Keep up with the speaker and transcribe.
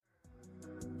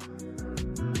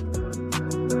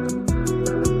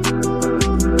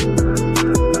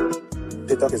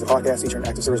Talk is a podcast featuring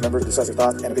active service members who discuss their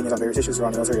thoughts and opinions on various issues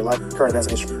surrounding military life, current events,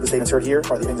 and history. The statements heard here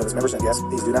are the opinions of its members and guests.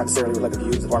 These do not necessarily reflect the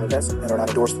views of the Department of Defense and are not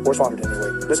endorsed or sponsored in any way.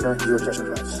 Listener, viewer discretion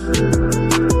advised.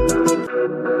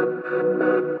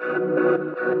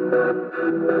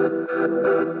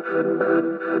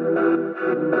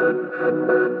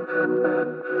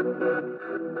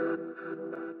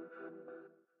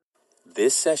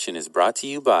 This session is brought to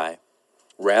you by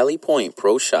Rally Point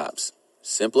Pro Shops,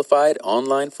 simplified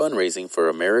online fundraising for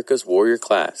America's warrior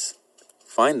class.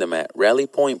 Find them at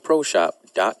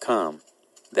rallypointproshop.com.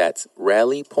 That's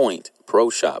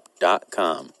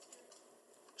rallypointproshop.com.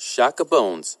 Shaka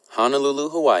Bones, Honolulu,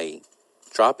 Hawaii.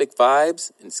 Tropic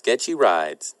vibes and sketchy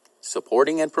rides.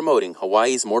 Supporting and promoting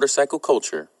Hawaii's motorcycle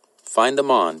culture. Find them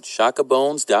on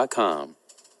shakabones.com.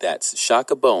 That's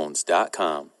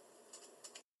shakabones.com.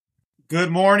 Good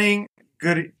morning,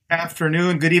 good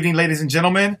afternoon, good evening, ladies and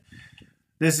gentlemen.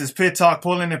 This is Pit Talk,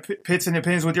 pulling the pits and the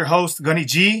pins with your host, Gunny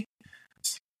G.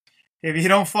 If you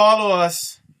don't follow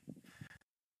us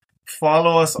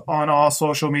on all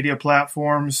social media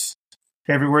platforms,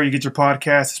 everywhere you get your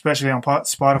podcasts, especially on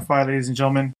Spotify, ladies and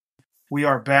gentlemen. We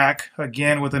are back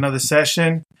again with another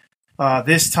session,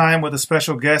 this time with a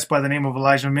special guest by the name of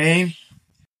Elijah Maine.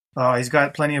 He's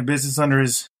got plenty of business under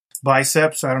his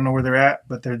biceps. I don't know where they're at,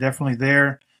 but they're definitely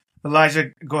there.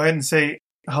 Elijah, go ahead and say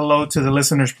hello to the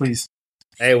listeners, please.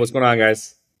 Hey, what's going on,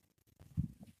 guys?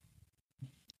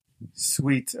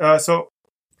 Sweet. So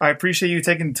I appreciate you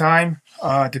taking the time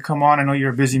to come on. I know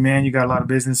you're a busy man. You got a lot of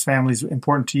business. Family's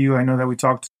important to you. I know that we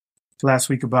talked last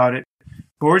week about it,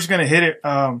 but we're just going to hit it.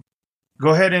 Go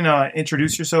ahead and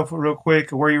introduce yourself real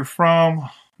quick, where you're from,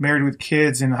 married with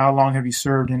kids, and how long have you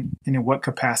served and in what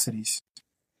capacities?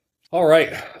 All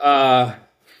right.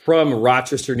 From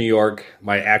Rochester, New York.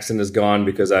 My accent is gone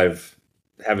because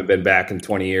haven't been back in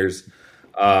 20 years.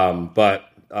 But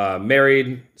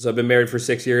married. So I've been married for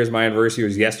 6 years. My anniversary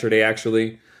was yesterday,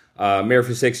 actually. Married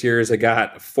for 6 years. I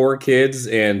got 4 kids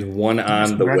and one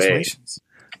on the way.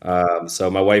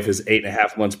 So my wife is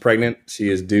 8.5 months pregnant. She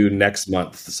is due next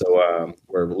month. So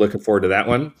we're looking forward to that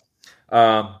one.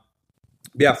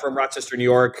 Yeah, from Rochester, New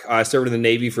York. I served in the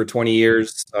Navy for 20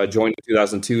 years, joined in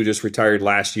 2002, just retired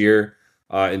last year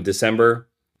in December.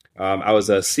 I was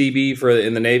a CB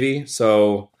in the Navy,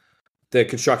 so the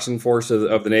construction force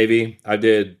of the Navy. I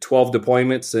did 12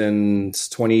 deployments in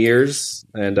 20 years,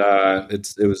 and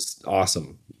it was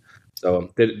awesome. So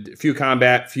did a few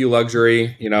combat, few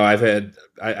luxury. You know, I've had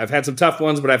some tough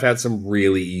ones, but I've had some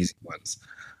really easy ones.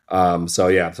 So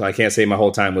I can't say my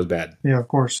whole time was bad. Yeah, of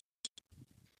course.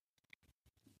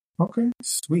 Okay,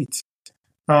 sweet.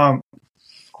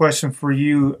 Question for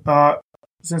you.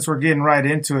 Since we're getting right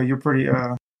into it, you're pretty.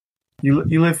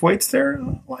 You lift weights there,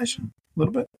 Elijah? A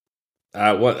little bit.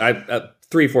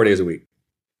 3-4 days a week.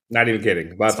 Not even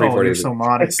kidding. About 3-4 days. You're so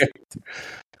modest.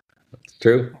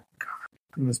 True.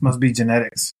 This must be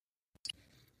genetics.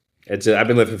 I've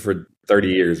been lifting for 30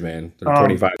 years, man.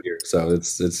 25 years. So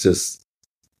it's just.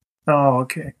 Oh,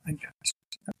 okay. I got you.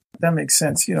 That makes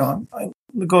sense. You know, I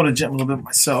go to the gym a little bit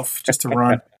myself just to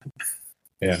run.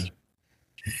 Yeah.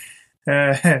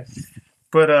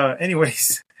 But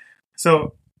anyways,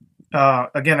 so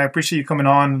again, I appreciate you coming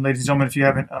on, ladies and gentlemen. If you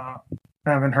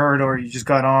haven't heard or you just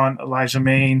got on, Elijah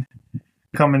Maine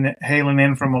hailing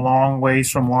in from a long ways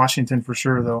from Washington for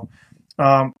sure, though.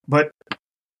 But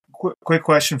quick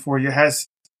question for you: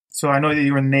 so I know that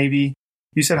you were in the Navy.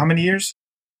 You said how many years?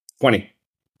 20.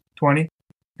 20.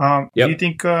 Yep. Do you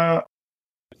think the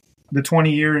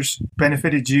 20 years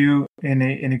benefited you in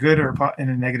a good or in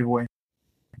a negative way?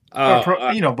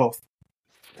 Both.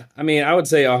 I mean, I would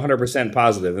say 100%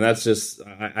 positive, and that's just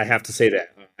I have to say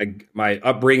that my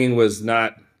upbringing was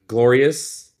not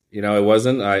glorious. You know, it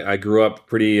wasn't. I grew up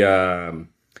pretty. I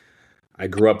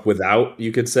grew up without,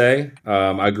 you could say.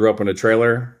 I grew up in a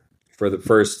trailer for the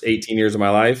first 18 years of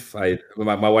my life.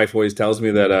 My wife always tells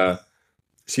me that.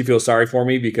 She feels sorry for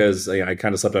me because I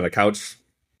kind of slept on a couch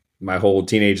my whole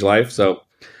teenage life. So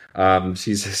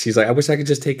she's like, I wish I could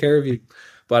just take care of you.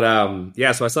 But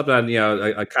so I slept on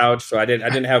a couch. So I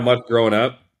didn't have much growing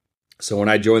up. So when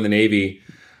I joined the Navy,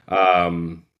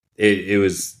 it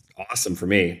was awesome for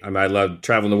me. I mean, I loved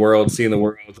traveling the world, seeing the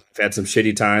world. I've had some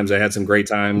shitty times. I had some great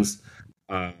times.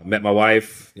 Met my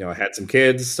wife. Had some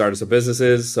kids. Started some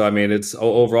businesses. So I mean,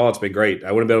 overall it's been great.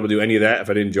 I wouldn't be able to do any of that if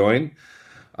I didn't join.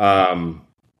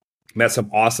 Met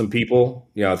some awesome people,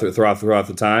 throughout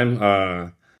the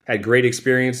time. Had great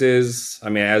experiences. I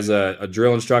mean, as a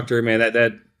drill instructor, man,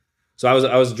 so I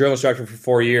was a drill instructor for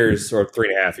 4 years, or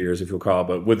 3.5 years, if you'll recall.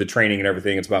 But with the training and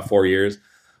everything, it's about 4 years.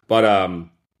 But I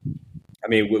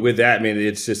mean, with that, I mean,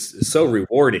 it's just so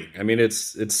rewarding. I mean, it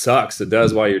sucks. It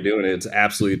does while you're doing it. It's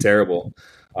absolutely terrible,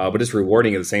 but it's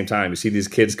rewarding at the same time. You see these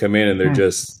kids come in and they're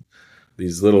just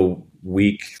these little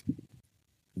weak,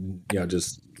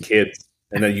 just kids,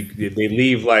 and then they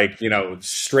leave like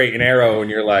straight and arrow, and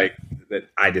you're like, "That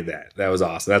I did that. That was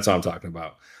awesome." That's what I'm talking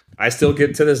about. I still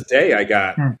get to this day. I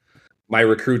got my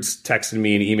recruits texting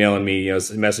me and emailing me,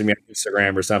 messaging me on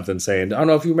Instagram or something saying, "I don't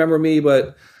know if you remember me,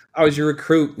 but I was your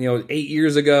recruit, 8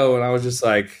 years ago." And I was just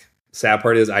like, sad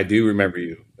part is I do remember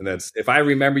you. And if I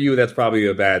remember you, that's probably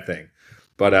a bad thing.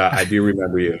 But I do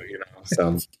remember you,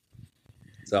 So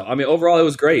I mean, overall, it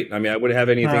was great. I mean, I wouldn't have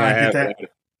anything I have.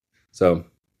 So.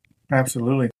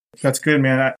 Absolutely. That's good,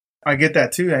 man. I get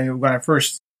that too.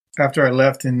 After I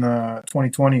left in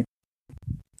 2020,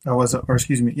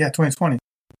 2020.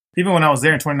 Even when I was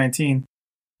there in 2019,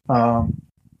 I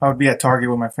would be at Target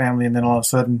with my family, and then all of a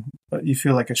sudden, you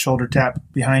feel like a shoulder tap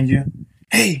behind you.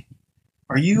 Hey,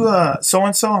 are you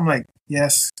so-and-so? I'm like,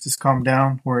 yes, just calm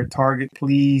down. We're at Target.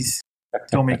 Please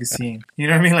don't make a scene. You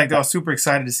know what I mean? Like, they were super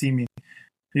excited to see me.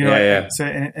 Yeah. So,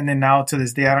 and then now to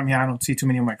this day, I don't see too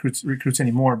many of my recruits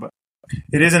anymore, but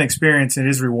it is an experience. It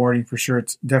is rewarding for sure.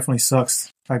 It definitely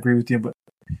sucks. I agree with you, but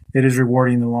it is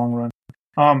rewarding in the long run.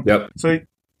 Yep. So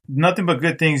nothing but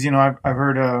good things. I've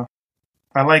heard,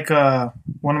 I like,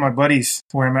 one of my buddies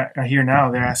where I'm at here now,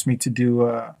 they asked me to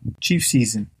do, Chief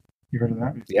season. You heard of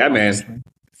that? Yeah, man.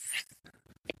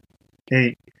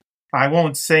 Hey, I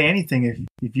won't say anything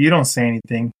if you don't say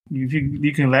anything.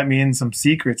 You can let me in some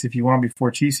secrets if you want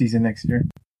before Chief season next year.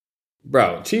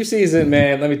 Bro, Chief season,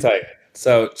 man, let me tell you.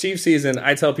 So Chief season,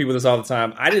 I tell people this all the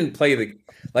time. I didn't play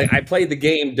I played the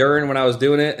game during when I was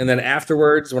doing it. And then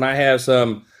afterwards, when I have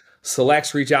some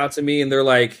selects reach out to me and they're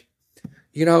like,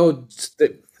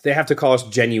 they have to call us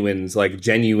genuines, like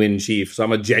genuine chief. So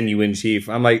I'm a genuine chief.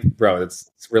 I'm like, bro, it's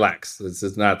relax.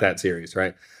 It's not that serious,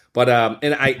 right? But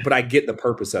I get the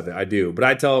purpose of it. I do. But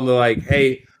I tell them, they're like,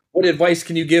 hey, what advice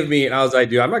can you give me? And I was like,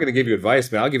 dude, I'm not going to give you advice,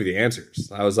 man. I'll give you the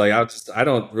answers. I was like, I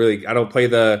don't play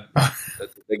the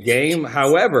game.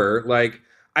 However, like,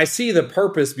 I see the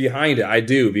purpose behind it. I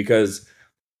do, because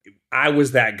I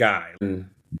was that guy. And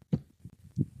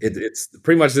it's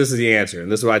pretty much, this is the answer. And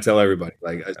this is what I tell everybody.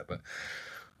 Like,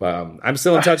 I'm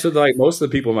still in touch with like most of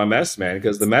the people in my mess, man,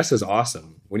 because the mess is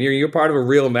awesome. When you're part of a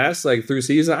real mess, like through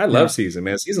season, I love season,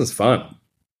 man. Season's fun.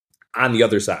 On the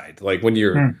other side, like when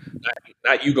you're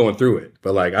not you going through it,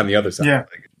 but like on the other side,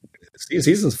 like,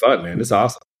 season's fun, man. It's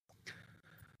awesome.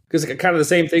 Because kind of the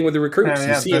same thing with the recruits.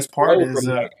 You see,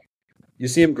 you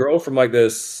see him grow from like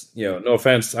this, no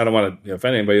offense, I don't want to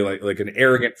offend anybody, like an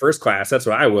arrogant first class. That's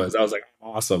what I was. I was like,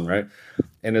 awesome, right?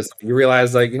 And you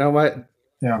realize, like, you know what?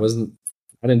 Yeah,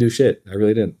 I didn't do shit. I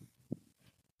really didn't.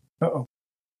 Uh-oh.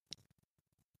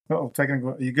 Technical.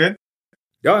 Are you good?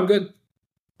 Yeah, I'm good.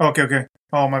 Okay.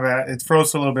 Oh, my bad. It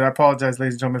froze a little bit. I apologize,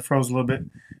 ladies and gentlemen. It froze a little bit.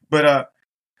 But,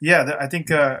 I think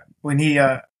when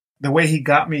the way he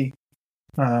got me,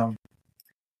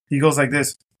 he goes like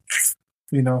this,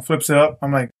 flips it up.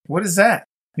 I'm like, what is that?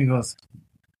 He goes,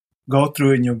 go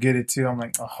through it and you'll get it too. I'm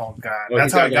like, oh, God.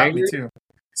 That's how he got me too.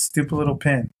 Stupid little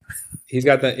pen. He's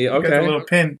got that. Okay. He's got the little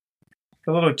pen.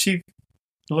 The little chief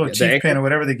pen or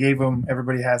whatever they gave him.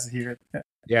 Everybody has it here.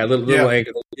 Yeah, little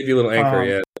anchor. They'll give you a little anchor.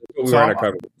 Yeah, we were on a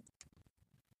cover.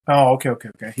 Oh, okay.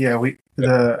 Yeah,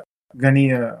 the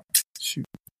Gunny. Shoot,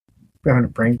 we're having a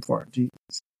brain fart. Jesus.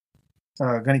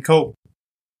 Gunny Cope.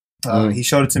 He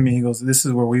showed it to me. He goes, "This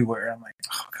is where we were." I'm like,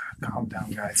 "Oh God, calm down,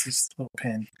 guys. It's just a little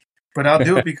pen." But I'll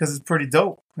do it because it's pretty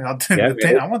dope. I'll do the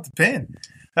pen. I want the pen.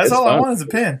 That's all fun. I want is a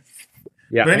pen.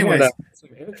 Yeah, but anyways,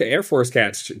 Air Force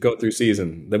cats go through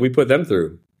season. Then we put them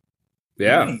through.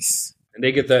 Yeah, nice. And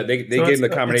they get they gave them the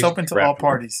combination. It's open to all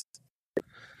parties.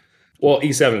 Well,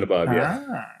 E7 and above.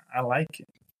 Yeah, I like it.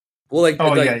 Well, in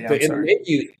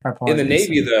the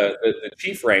Navy, the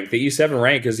chief rank, the E7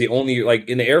 rank is the only, like,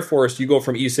 in the Air Force, you go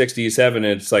from E6 to E7 and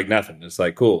it's like nothing. It's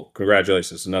like, cool,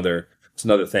 congratulations, it's another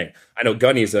thing. I know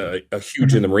Gunny's a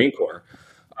huge in the Marine Corps.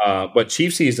 But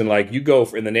chief season, like, you go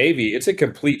in the Navy, it's a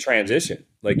complete transition.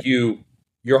 Like,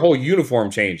 your whole uniform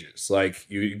changes. Like,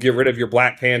 you get rid of your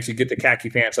black pants, you get the khaki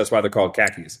pants. That's why they're called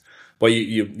khakis. But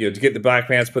you to get the black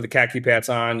pants, put the khaki pants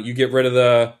on. You get rid of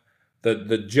the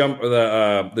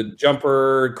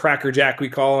jumper Cracker Jack, we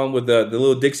call them, with the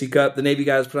little Dixie cup the Navy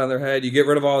guys put on their head. You get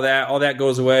rid of all that. All that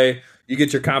goes away. You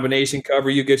get your combination cover.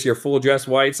 You get your full dress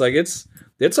whites. Like, it's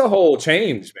a whole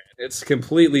change, man. It's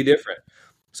completely different.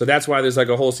 So that's why there's like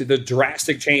the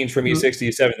drastic change from E6 to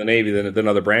E7 in the Navy than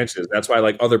other branches. That's why,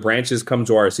 like, other branches come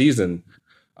to our season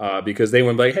because they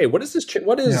went like, hey, what is this?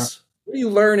 What do you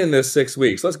learn in this 6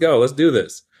 weeks? Let's go. Let's do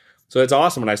this. So it's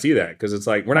awesome when I see that, because it's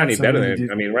like we're not any better than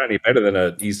we're not any better than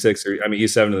a E6 or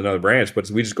E7 than another branch, but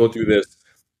we just go through this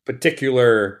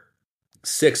particular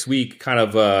 6-week kind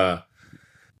of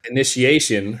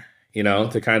initiation,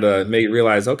 to kind of make you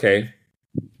realize, okay,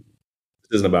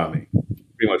 this isn't about me.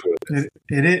 Pretty much what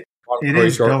it is. It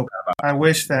is dope. I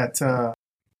wish the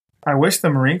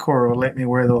Marine Corps would let me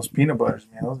wear those peanut butters,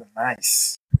 man. Those are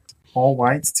nice. All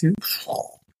whites too.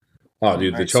 Oh,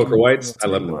 dude, the choker whites, I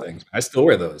love them things. I still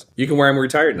wear those. You can wear them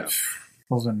retired now.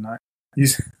 Those are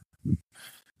nice.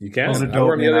 You can. Those are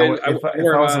dope, man. If I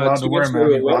was allowed to wear them, I'd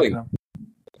be rocking them.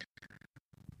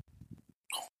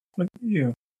 Look at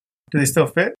you. Do they still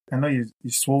fit? I know you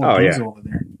swole these over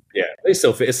there. Yeah, they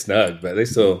still fit. It's snug, but they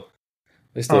still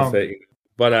fit.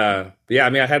 But yeah, I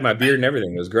mean, I had my beard and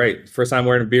everything. It was great. First time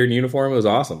wearing a beard and uniform. It was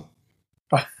awesome.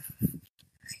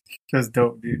 That's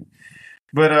dope, dude.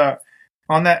 But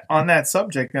on that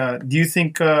subject, do you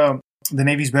think the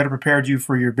Navy's better prepared you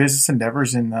for your business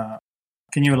endeavors? And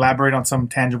can you elaborate on some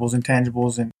tangibles,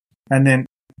 intangibles, and then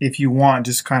if you want,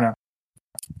 just kind of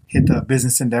hit the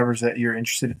business endeavors that you're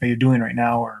interested in, that you're doing right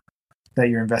now, or that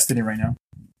you're invested in right now?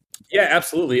 Yeah,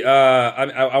 absolutely.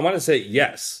 I want to say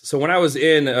yes. So when I was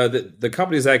in the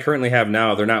companies that I currently have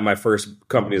now, they're not my first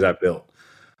companies I built.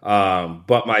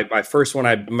 But my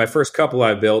first couple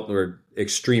I built were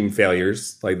extreme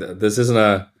failures. Like this isn't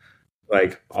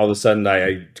all of a sudden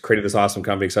I created this awesome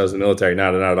company because I was in the military.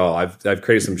 Not at all. I've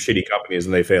created some shitty companies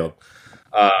and they failed.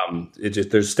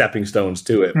 There's stepping stones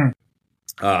to it.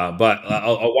 But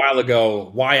a while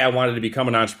ago, why I wanted to become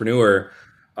an entrepreneur,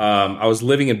 I was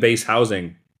living in base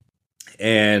housing.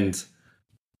 And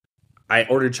I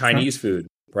ordered Chinese food,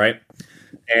 right?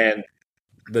 And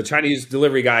the Chinese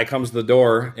delivery guy comes to the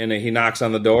door and he knocks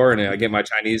on the door and I get my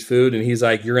Chinese food and he's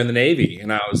like, "You're in the Navy."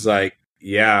 And I was like,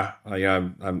 yeah,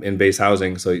 I'm in base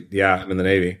housing. So yeah, I'm in the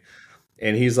Navy.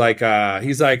 And he's like, "I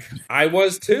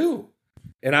was too."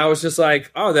 And I was just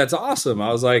like, "Oh, that's awesome."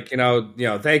 I was like,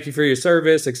 "Thank you for your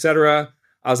service, etc."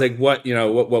 I was like, what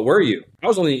were you? I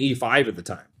was only an E5 at the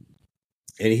time.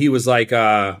 And he was like,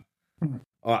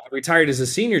 I retired as a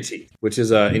senior chief, which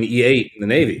is an E8 in the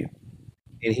Navy.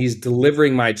 And he's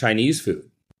delivering my Chinese food.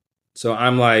 So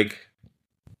I'm like,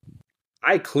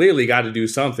 I clearly got to do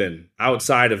something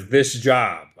outside of this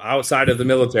job, outside of the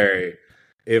military,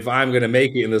 if I'm going to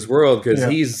make it in this world, because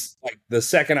he's like the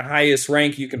second highest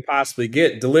rank you can possibly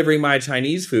get, delivering my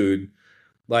Chinese food.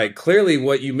 Like, clearly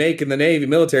what you make in the Navy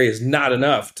military is not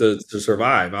enough to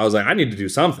survive. I was like, I need to do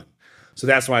something. So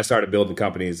that's when I started building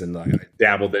companies, and I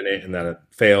dabbled in it, and then it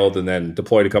failed, and then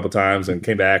deployed a couple times and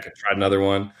came back and tried another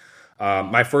one.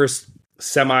 My first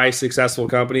semi-successful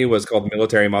company was called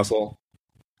Military Muscle.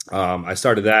 I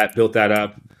started that, built that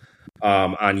up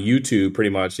on YouTube pretty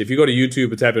much. If you go to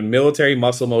YouTube and type in Military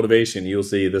Muscle Motivation, you'll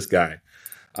see this guy.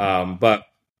 But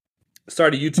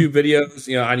started YouTube videos,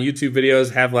 on YouTube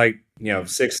videos have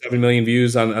 6-7 million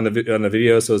views on the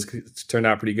video. So it's turned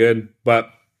out pretty good. But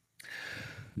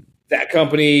that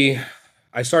company,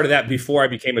 I started that before I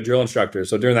became a drill instructor.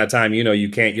 So during that time,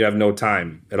 you have no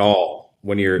time at all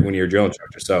when you're a drill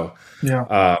instructor. So,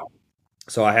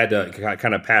 so I had to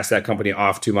kind of pass that company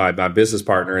off to my business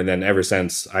partner. And then ever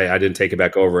since I didn't take it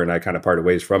back over, and I kind of parted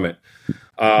ways from it.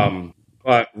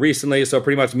 But recently, so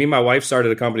pretty much me and my wife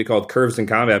started a company called Curves and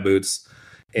Combat Boots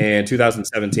in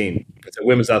 2017. It's a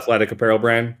women's athletic apparel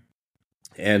brand.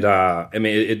 And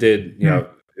it did,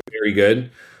 very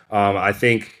good. I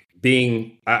think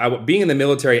being in the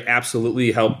military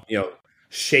absolutely helped,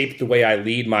 shape the way I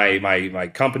lead my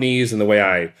companies and the way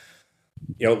I,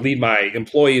 lead my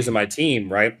employees and my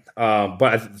team. Right.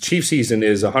 But Chief Season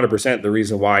is 100% the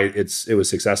reason why it was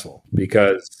successful,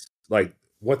 because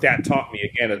what that taught me,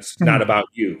 again, it's not about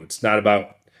you. It's not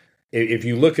about, if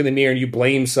you look in the mirror and you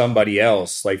blame somebody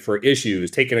else, for issues,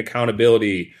 taking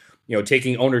accountability,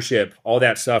 taking ownership, all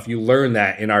that stuff, you learn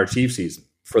that in our Chief Season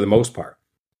for the most part.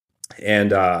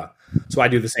 And so I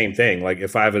do the same thing.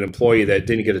 If I have an employee that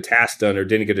didn't get a task done or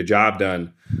didn't get a job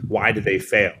done, why did they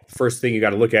fail? First thing you got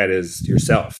to look at is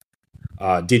yourself.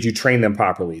 Did you train them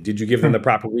properly? Did you give them the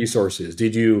proper resources?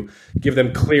 Did you give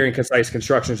them clear and concise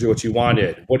instructions to what you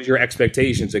wanted? What are your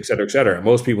expectations, et cetera, et cetera?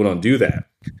 Most people don't do that.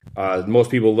 Most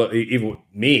people, even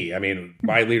me,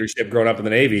 my leadership growing up in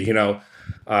the Navy,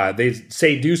 they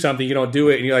say do something, you don't do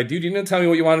it, and you're like, dude, you didn't tell me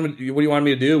what you wanted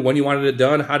me to do, when you wanted it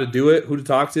done, how to do it, who to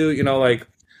talk to,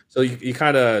 so you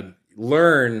kind of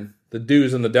learn the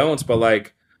do's and the don'ts. But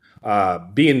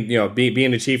being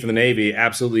the chief in the Navy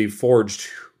absolutely forged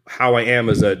how I am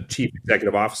as a chief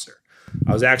executive officer.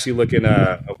 I was actually looking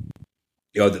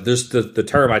there's the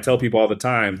term I tell people all the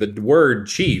time, the word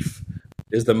chief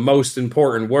is the most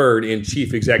important word in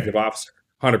chief executive officer.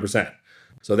 100%.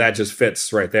 So that just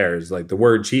fits right there. It's like the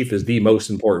word chief is the most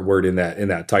important word in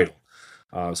that title.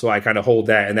 So I kind of hold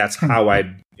that, and that's how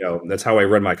that's how I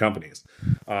run my companies.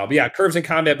 But yeah, Curves and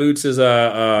Combat Boots is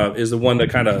the one that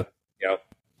kind of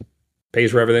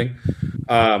pays for everything.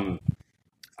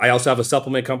 I also have a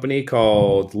supplement company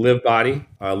called Live Body.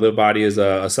 Live Body is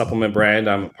a supplement brand.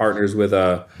 I'm partners with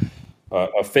a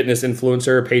fitness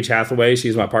influencer, Paige Hathaway.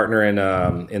 She's my partner in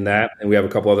that, and we have a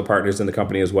couple other partners in the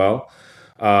company as well.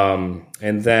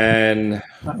 And then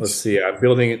let's see, I'm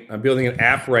building an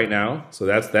app right now, so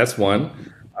that's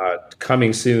one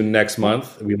coming soon next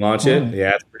month. We launch it.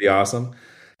 Yeah, it's pretty awesome.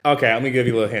 Okay, let me give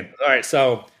you a little hint. All right,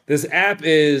 so this app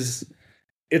it's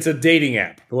a dating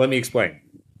app. But let me explain.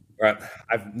 Right.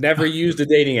 I've never used a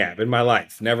dating app in my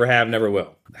life. Never have, never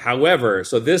will. However,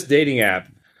 so this dating app,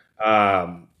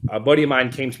 a buddy of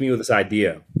mine came to me with this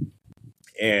idea.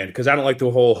 And because I don't like the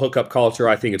whole hookup culture,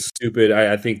 I think it's stupid.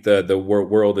 I think the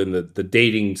world and the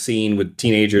dating scene with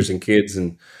teenagers and kids,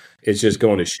 and it's just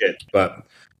going to shit. But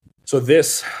so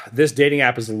this dating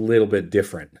app is a little bit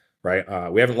different,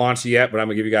 right? We haven't launched it yet, but I'm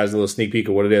gonna give you guys a little sneak peek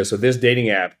of what it is. So this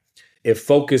dating app, it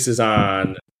focuses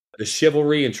on the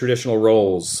chivalry and traditional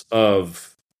roles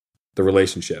of the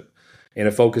relationship. And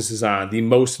it focuses on the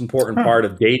most important part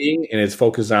of dating, and it's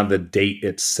focused on the date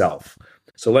itself.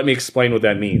 So let me explain what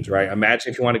that means, right?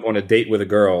 Imagine if you want to go on a date with a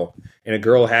girl, and a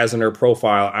girl has in her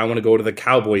profile, I want to go to the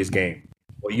Cowboys game.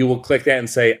 Well, you will click that and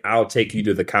say, I'll take you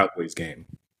to the Cowboys game.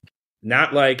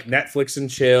 Not like Netflix and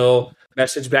chill,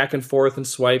 message back and forth and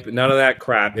swipe, none of that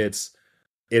crap. It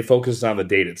focuses on the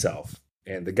date itself.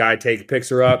 And the guy picks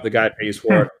her up, the guy pays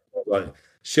for it.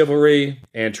 Chivalry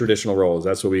and traditional roles.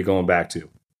 That's what we're going back to.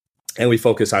 And we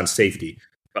focus on safety.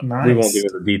 Nice. We won't get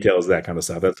into the details of that kind of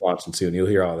stuff. That's launching soon. You'll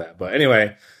hear all that. But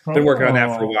anyway, been working on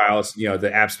that for a while. It's,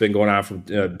 the app's been going on from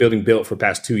built for the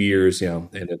past 2 years, and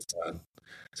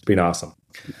it's been awesome.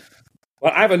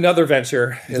 Well, I have another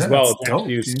venture as well.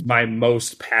 It's my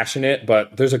most passionate,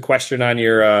 but there's a question on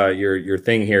your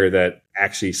thing here that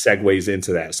actually segues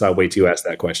into that. So I'll wait till you ask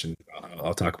that question.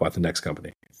 I'll talk about the next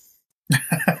company.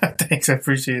 Thanks, I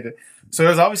appreciate it. So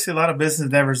there's obviously a lot of business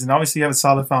endeavors, and obviously you have a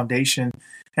solid foundation.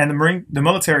 And the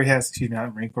military has,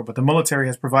 not Marine Corps, but the military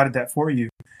has provided that for you.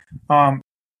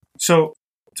 So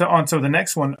the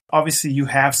next one, obviously you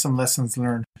have some lessons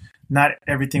learned. Not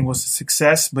everything was a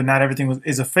success, but not everything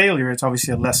is a failure. It's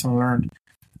obviously a lesson learned.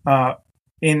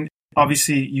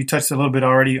 Obviously you touched a little bit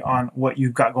already on what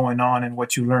you've got going on and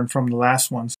what you learned from the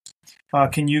last ones.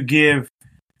 Can you give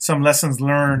some lessons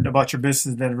learned about your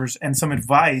business endeavors and some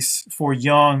advice for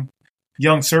young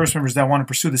service members that want to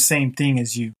pursue the same thing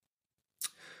as you?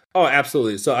 Oh,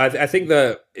 absolutely. So I think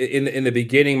in the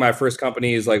beginning, my first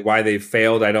company is like why they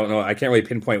failed. I don't know. I can't really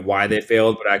pinpoint why they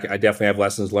failed, but I definitely have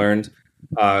lessons learned.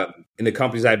 In the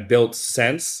companies I've built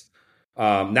since,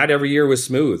 not every year was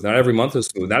smooth. Not every month was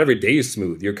smooth. Not every day is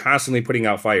smooth. You're constantly putting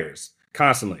out fires,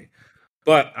 constantly.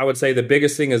 But I would say the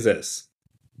biggest thing is this.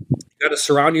 You got to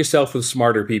surround yourself with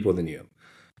smarter people than you.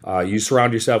 You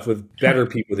surround yourself with better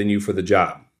people than you for the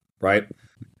job, right?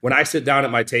 When I sit down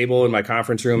at my table in my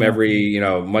conference room every,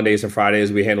 Mondays and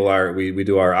Fridays, we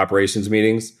do our operations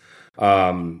meetings.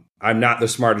 I'm not the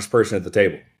smartest person at the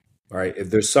table, all right? If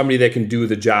there's somebody that can do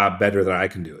the job better than I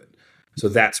can do it. So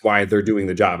that's why they're doing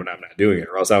the job and I'm not doing it,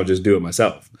 or else I would just do it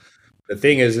myself. The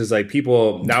thing is like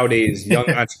people nowadays, young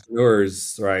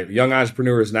entrepreneurs, right? Young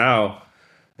entrepreneurs now,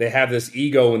 they have this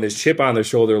ego and this chip on their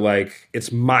shoulder, like,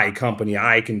 it's my company.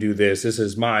 I can do this. This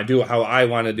is mine. Do it how I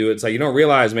want to do it. It's like, you don't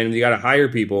realize, man, you got to hire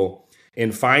people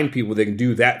and find people that can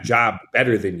do that job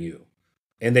better than you.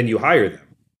 And then you hire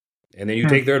them. And then you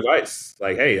take their advice.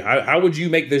 Like, hey, how would you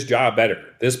make this job better?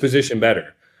 This position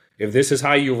better? If this is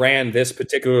how you ran this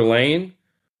particular lane,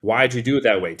 why'd you do it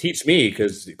that way? Teach me,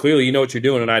 because clearly you know what you're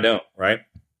doing and I don't, right?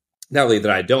 Not really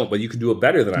that I don't, but you can do it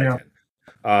better than I can.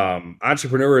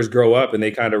 Entrepreneurs grow up and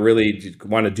they kind of really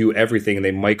want to do everything and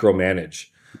they micromanage.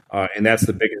 And that's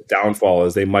the biggest downfall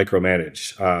is they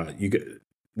micromanage.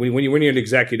 When you're an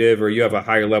executive or you have a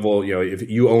higher level, if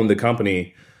you own the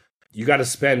company, you got to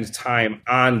spend time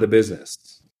on the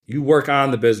business. You work on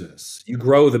the business. You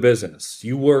grow the business.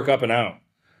 You work up and out.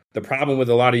 The problem with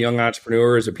a lot of young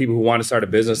entrepreneurs or people who want to start a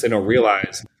business, they don't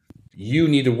realize you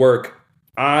need to work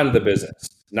on the business,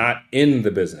 not in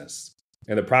the business.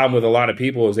 And the problem with a lot of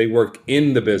people is they work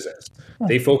in the business.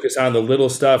 They focus on the little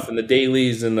stuff and the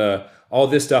dailies and all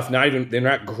this stuff. They're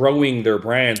not growing their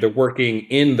brand. They're working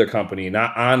in the company,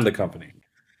 not on the company.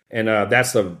 And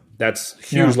that's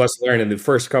huge lesson learned. In the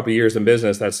first couple of years in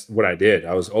business, that's what I did.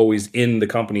 I was always in the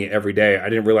company every day. I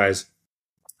didn't realize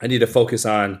I need to focus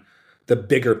on the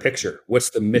bigger picture. What's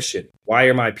the mission? Why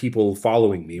are my people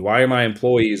following me? Why are my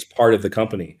employees part of the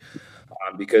company?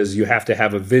 Because you have to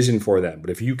have a vision for them. But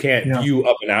if you can't view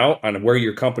up and out on where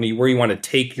your company, where you want to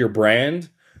take your brand,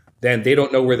 then they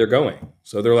don't know where they're going.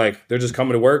 So they're just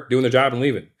coming to work, doing their job and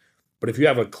leaving. But if you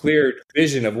have a clear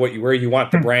vision of where you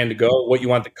want the brand to go, what you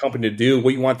want the company to do,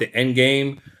 what you want the end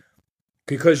game,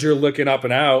 because you're looking up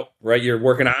and out, right? You're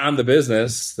working on the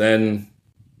business, then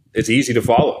it's easy to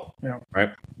follow,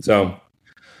 right? So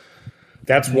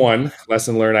that's one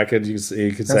lesson learned.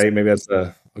 You could say maybe that's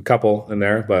a couple in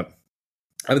there, but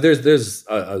I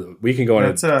mean, we can go on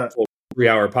a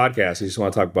 3-hour podcast. You just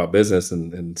want to talk about business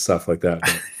and stuff like that.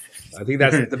 But I think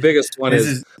that's the biggest one.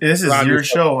 This is your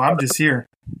show. I'm just here.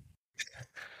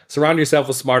 Surround yourself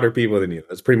with smarter people than you.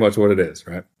 That's pretty much what it is,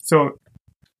 right? So,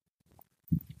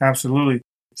 absolutely.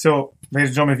 So, ladies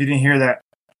and gentlemen, if you didn't hear that,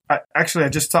 I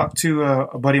just talked to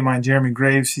a buddy of mine, Jeremy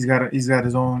Graves. He's got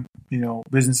his own,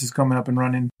 businesses coming up and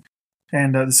running,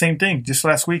 and the same thing just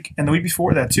last week and the week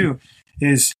before that too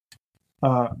is.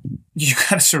 You got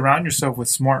to surround yourself with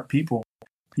smart people.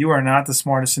 You are not the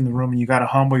smartest in the room, and you got to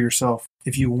humble yourself.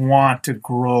 If you want to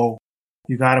grow,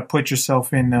 you got to put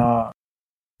yourself in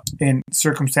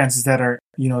circumstances that are,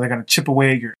 they're going to chip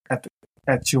away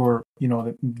at your,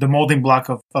 the molding block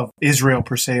of Israel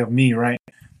per se, of me, right?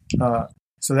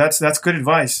 So that's good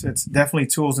advice. It's definitely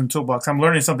tools and toolbox. I'm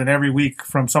learning something every week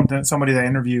from somebody that I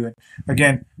interview. And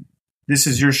again, this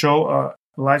is your show.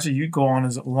 Elijah, you go on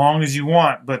as long as you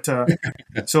want, but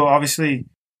so obviously,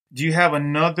 do you have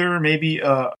another maybe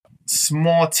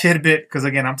small tidbit? Because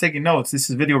again, I'm taking notes. This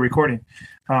is video recording.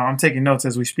 I'm taking notes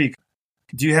as we speak.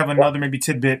 Do you have another maybe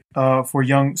tidbit for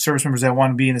young service members that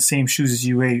want to be in the same shoes as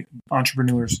you,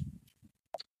 entrepreneurs?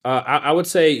 I would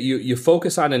say you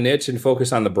focus on a niche and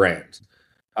focus on the brand.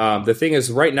 The thing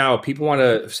is, right now, people want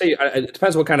to say, it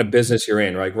depends what kind of business you're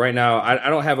in. Like right now, I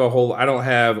don't have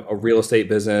a real estate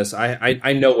business.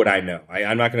 I know what I know.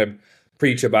 I'm not going to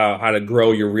preach about how to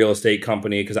grow your real estate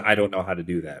company because I don't know how to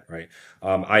do that. Right.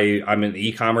 I'm an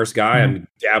e-commerce guy. I'm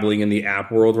dabbling in the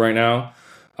app world right now.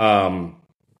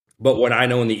 But what I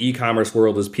know in the e-commerce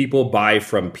world is people buy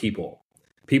from people.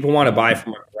 People want to buy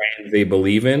from a brand they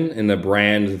believe in and a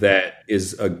brand that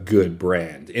is a good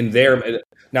brand.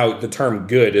 Now, the term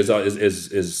 "good" is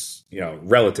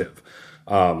relative.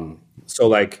 So,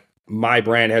 like, my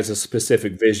brand has a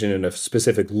specific vision and a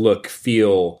specific look,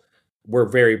 feel. We're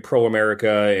very pro-America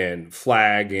and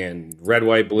flag and red,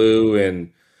 white, blue,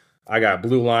 and I got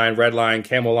blue line, red line,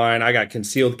 camel line. I got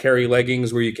concealed carry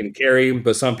leggings where you can carry,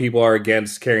 but some people are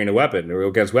against carrying a weapon or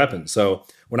against weapons. So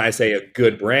when I say a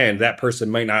good brand, that person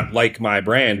might not like my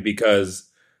brand because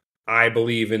I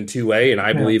believe in 2A and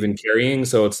I believe in carrying.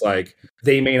 So it's like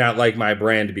they may not like my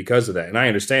brand because of that. And I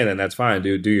understand that. And that's fine.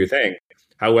 Do your thing.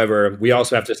 However, we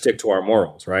also have to stick to our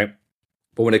morals, right?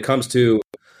 But when it comes to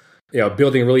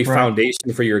building really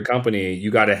foundation for your company,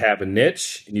 you got to have a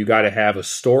niche and you got to have a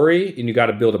story and you got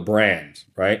to build a brand,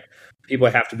 right? People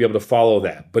have to be able to follow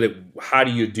that. But how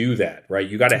do you do that, right?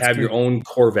 You got to have your own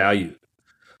core values.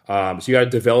 So you got to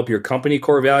develop your company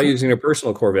core values and your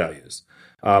personal core values.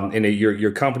 And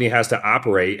your company has to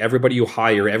operate. Everybody you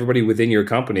hire, everybody within your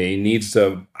company needs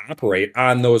to operate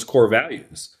on those core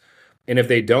values. And if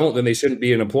they don't, then they shouldn't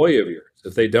be an employee of yours.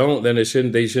 If they don't, then they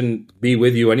shouldn't be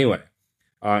with you anyway.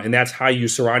 And that's how you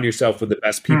surround yourself with the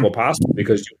best people possible,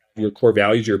 because you have your core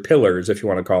values, your pillars, if you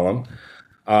want to call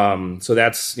them. So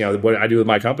that's what I do with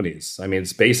my companies. I mean,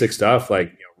 it's basic stuff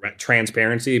like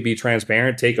transparency, be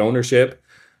transparent, take ownership.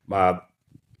 I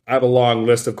have a long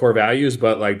list of core values,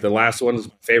 but like the last one is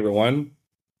my favorite one: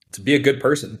 to be a good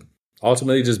person.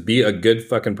 Ultimately, just be a good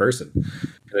fucking person.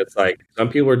 And it's like some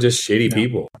people are just shitty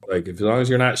people. Like as long as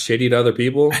you're not shitty to other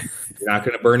people, you're not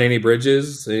going to burn any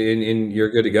bridges, and you're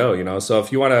good to go. So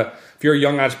if you're a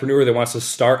young entrepreneur that wants to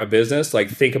start a business, like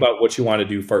think about what you want to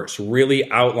do first. Really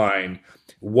outline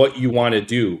what you want to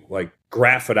do. Like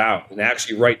graph it out and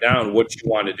actually write down what you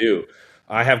want to do.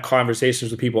 I have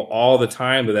conversations with people all the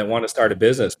time that want to start a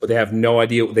business, but they have no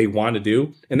idea what they want to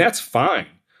do, and that's fine.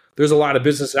 There's a lot of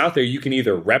business out there you can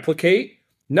either replicate.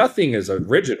 Nothing is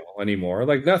original anymore.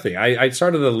 Like nothing. I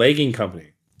started a legging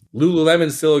company.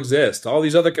 Lululemon still exists. All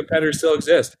these other competitors still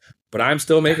exist, but I'm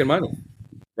still making money,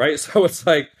 right? So it's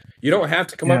like you don't have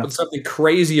to come up with something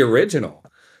crazy original,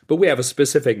 but we have a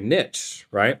specific niche,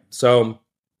 right? So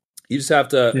you just have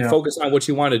to focus on what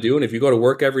you want to do. And if you go to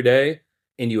work every day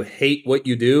and you hate what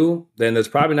you do, then that's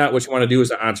probably not what you want to do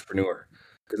as an entrepreneur,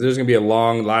 because there's going to be a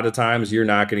lot of times you're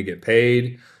not going to get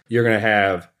paid. You're going to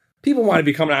have people want to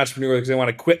become an entrepreneur because they want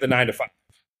to quit the 9 to 5,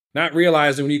 not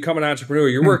realizing when you become an entrepreneur,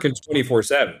 you're working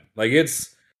 24/7. Like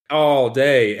it's all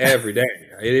day, every day.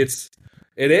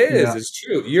 It is. Yeah. It's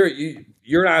true.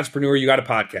 You're an entrepreneur. You got a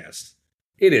podcast.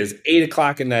 It is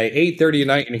 8:00 at night, 8:30 at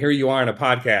night, and here you are on a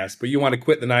podcast, but you want to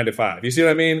quit the 9 to 5. You see what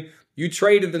I mean? You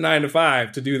traded the 9 to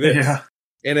 5 to do this. Yeah.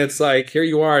 And it's like, here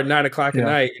you are at 9:00 at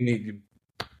night and you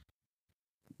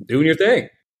doing your thing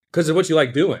because of what you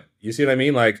like doing. You see what I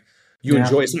mean? Like you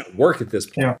enjoy, it's not work at this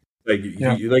point. Yeah. Like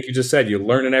like you just said, you're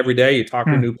learning every day. You talk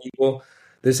to new people.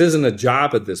 This isn't a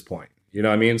job at this point. You know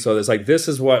what I mean? So it's like, this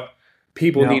is what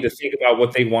people need to think about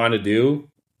what they want to do.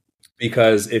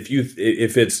 Because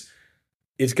if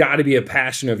it's got to be a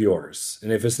passion of yours.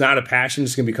 And if it's not a passion,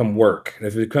 it's going to become work. And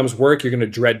if it becomes work, you're going to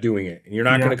dread doing it. And you're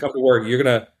not going to come to work. You're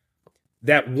going to,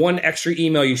 that one extra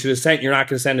email you should have sent, you're not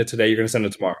going to send it today. You're going to send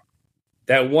it tomorrow.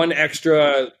 That one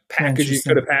extra package you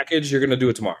could have packaged, you're going to do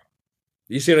it tomorrow.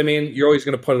 You see what I mean? You're always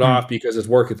going to put it off because it's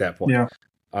work at that point.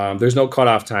 Yeah. There's no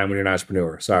cutoff time when you're an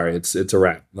entrepreneur. Sorry, it's a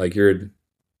wrap. Like you're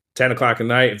 10:00 at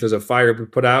night. If there's a fire to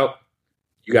put out,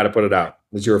 you got to put it out.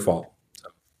 It's your fault.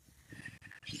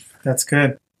 That's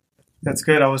good. That's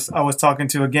good. I was talking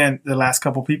to, again, the last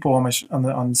couple people on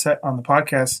the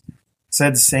podcast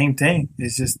said the same thing.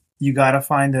 It's just, you got to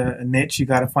find a niche. You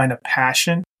got to find a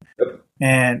passion. Yep.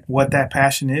 And what that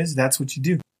passion is, that's what you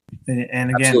do. And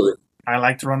again, Absolutely. I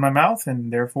like to run my mouth,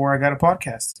 and therefore I got a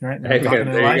podcast, right? Hey, talking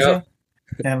to there Elijah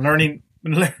and learning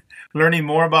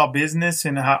more about business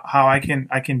and how I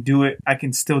can do it. I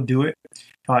can still do it.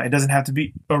 It doesn't have to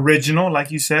be original,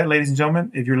 like you said, ladies and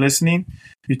gentlemen. If you're listening,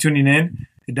 if you're tuning in,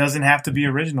 it doesn't have to be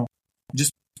original.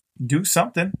 Just do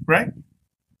something, right?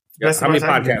 Yeah, how many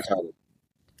podcasts are there?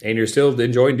 And you're still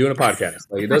enjoying doing a podcast.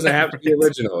 Like, it doesn't have to be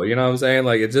original. You know what I'm saying?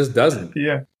 Like, it just doesn't.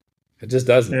 Yeah. It just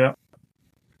doesn't. Yeah.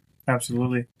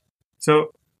 Absolutely.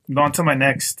 So on to my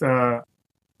next.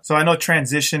 So I know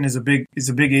transition is a big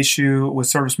issue with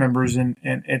service members, and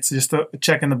it's just a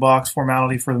check in the box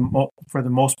formality for the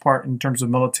most part in terms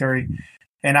of military.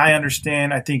 And I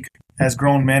understand. I think as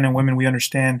grown men and women, we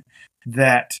understand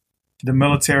that the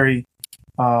military.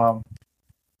 Elijah,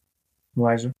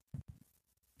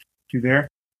 you there?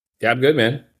 Yeah, I'm good,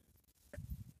 man.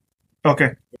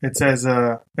 Okay. It says,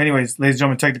 anyways, ladies and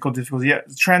gentlemen, technical difficulties. Yeah,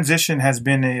 transition has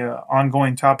been a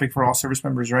ongoing topic for all service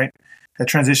members, right? That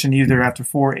transition either after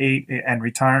 4, 8, and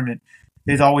retirement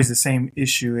is always the same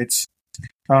issue. It's,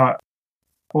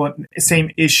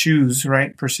 same issues,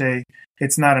 right, per se.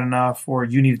 It's not enough, or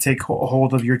you need to take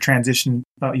hold of your transition,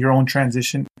 your own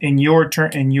transition. In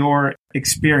your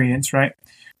experience, right,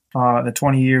 the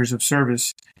 20 years of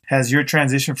service, has your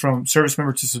transition from service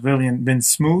member to civilian been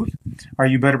smooth? Are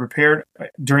you better prepared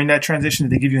during that transition?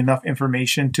 Did they give you enough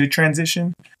information to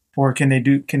transition, or can they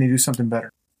do something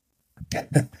better?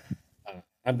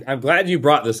 I'm glad you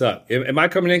brought this up. Am I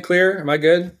coming in clear? Am I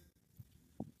good?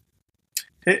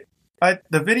 The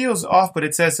video's off, but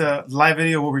it says live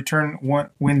video will return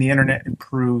when the internet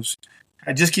improves.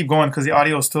 I just keep going because the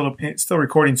audio is still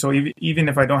recording. So even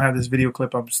if I don't have this video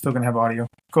clip, I'm still gonna have audio.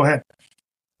 Go ahead.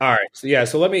 All right. So yeah.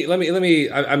 So let me.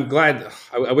 I'm glad.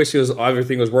 I wish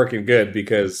everything was working good,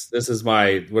 because this is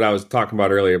what I was talking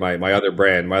about earlier. My other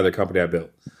brand, my other company I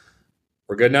built.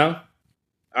 We're good now.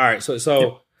 All right. So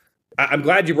yep. I'm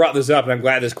glad you brought this up, and I'm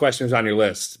glad this question is on your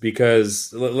list,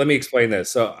 because let me explain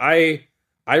this. So I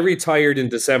retired in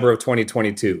December of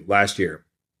 2022 last year,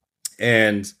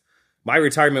 and my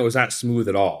retirement was not smooth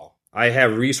at all. I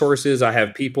have resources, I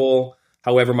have people.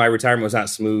 However, my retirement was not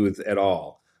smooth at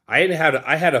all. I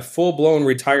had a full-blown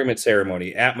retirement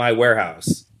ceremony at my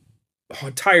warehouse. The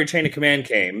entire chain of command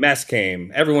came, mess came,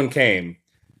 everyone came.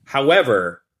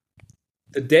 However,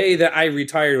 the day that I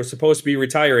retired, was supposed to be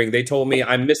retiring, they told me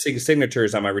I'm missing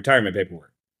signatures on my retirement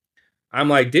paperwork. I'm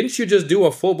like, didn't you just do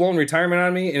a full-blown retirement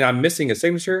on me and I'm missing a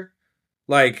signature?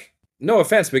 Like, no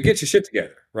offense, but get your shit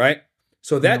together, right?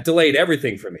 So that delayed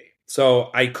everything for me.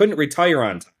 So I couldn't retire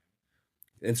on time.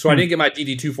 And so I didn't get my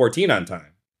DD-214 on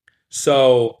time.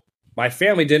 So my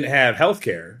family didn't have health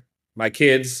care. My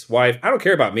kids, wife, I don't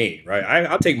care about me, right?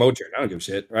 I'll take Motrin. I don't give a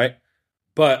shit, right?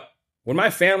 But when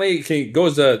my family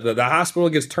goes to the hospital,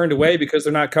 gets turned away because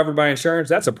they're not covered by insurance,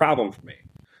 that's a problem for me.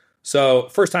 So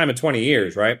first time in 20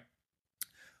 years, right?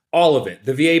 All of it.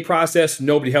 The VA process,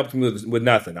 nobody helped me with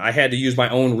nothing. I had to use my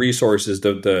own resources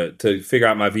to figure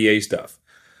out my VA stuff.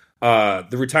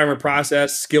 The retirement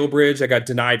process, SkillBridge, I got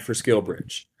denied for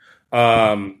SkillBridge.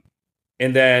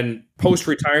 And then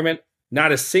post-retirement,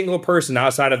 not a single person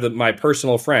outside of my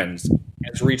personal friends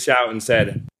has reached out and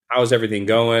said, how's everything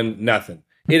going? Nothing.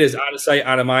 It is out of sight,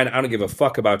 out of mind. I don't give a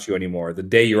fuck about you anymore the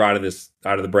day you're out of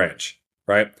the branch,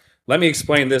 right? Let me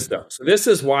explain this, though. So this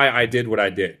is why I did what I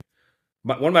did.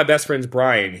 One of my best friends,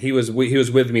 Brian, he was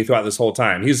with me throughout this whole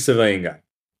time. He's a civilian guy.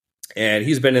 and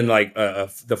he's been in like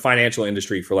the financial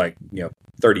industry for like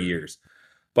 30 years.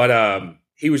 But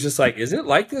he was just like, "Isn't it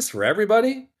like this for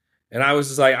everybody?" And I was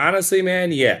just like, "Honestly,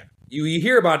 man, yeah. You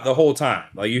hear about it the whole time.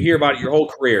 Like you hear about it your whole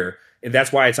career, and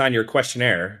that's why it's on your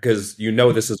questionnaire because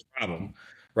this is a problem,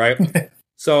 right?"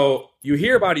 So you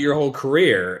hear about it your whole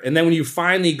career, and then when you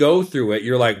finally go through it,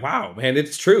 you're like, "Wow, man,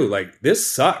 it's true. Like this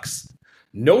sucks.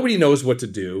 Nobody knows what to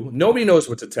do. Nobody knows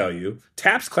what to tell you.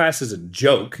 TAPS class is a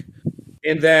joke,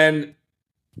 and then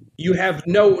you have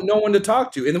no one to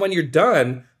talk to. And then when you're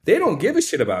done, they don't give a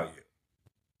shit about you.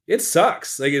 It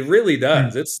sucks. Like it really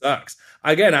does. It sucks."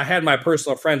 Again, I had my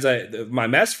personal friends, my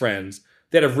mess friends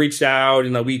that have reached out,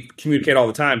 and we communicate all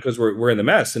the time because we're in the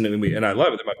mess, and I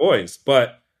love it. They're my boys.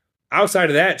 But outside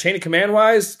of that, chain of command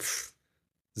wise,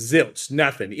 zilch,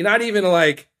 nothing. You're not even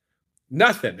like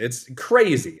nothing. It's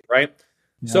crazy, right?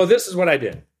 Yeah. So this is what I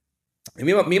did. And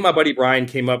me and my buddy Brian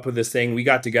came up with this thing. We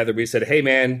got together. We said, "Hey,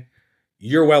 man,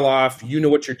 you're well off. You know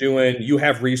what you're doing. You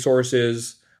have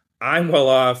resources. I'm well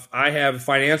off. I have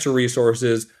financial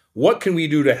resources. What can we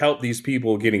do to help these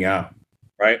people getting out?"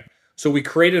 Right? So we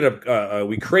created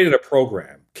a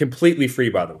program completely free,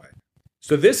 by the way.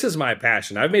 So this is my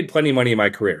passion. I've made plenty of money in my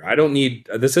career. I don't need,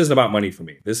 this isn't about money for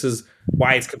me. This is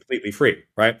why it's completely free,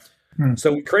 right?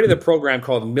 So we created a program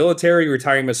called Military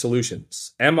Retirement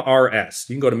Solutions, MRS.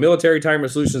 You can go to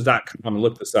militaryretirementsolutions.com and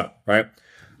look this up, right?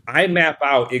 I map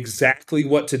out exactly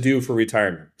what to do for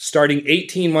retirement, starting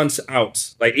 18 months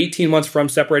out, like 18 months from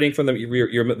separating from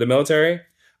the military.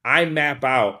 I map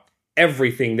out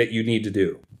everything that you need to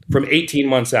do from 18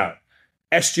 months out.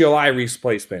 SGLI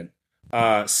replacement,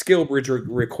 skill bridge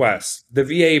requests, the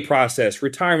VA process,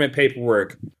 retirement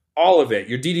paperwork, all of it.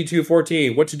 Your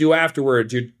DD-214, what to do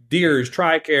afterwards, your DEERS,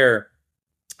 TRICARE,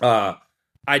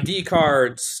 ID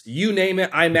cards, you name it,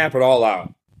 I map it all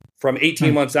out from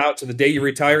 18 months out to the day you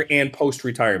retire and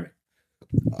post-retirement.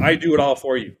 I do it all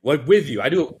for you, like with you. I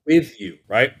do it with you,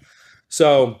 right?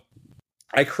 So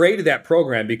I created that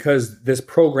program because this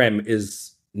program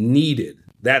is needed.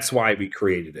 That's why we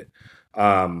created it.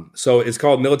 So it's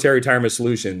called Military Retirement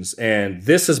Solutions, and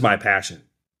this is my passion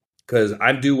because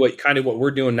I do what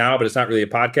we're doing now, but it's not really a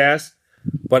podcast.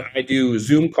 But I do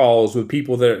Zoom calls with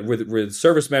people with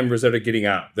service members that are getting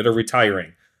out, that are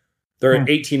retiring. They're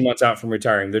 18 months out from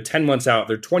retiring. They're 10 months out.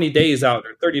 They're 20 days out.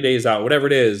 They're 30 days out, whatever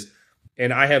it is.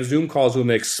 And I have Zoom calls with them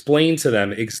to explain to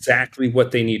them exactly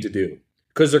what they need to do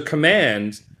because their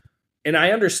command, and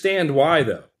I understand why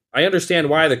though. I understand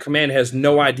why the command has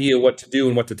no idea what to do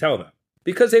and what to tell them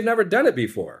because they've never done it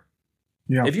before.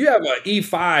 Yeah. If you have an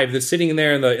E5 that's sitting in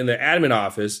there in the admin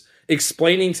office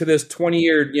explaining to this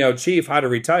 20-year chief how to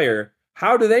retire,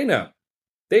 how do they know?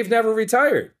 They've never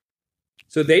retired.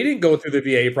 So they didn't go through the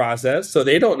VA process, so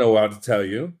they don't know what to tell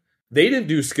you. They didn't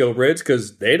do skill bridge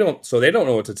because they don't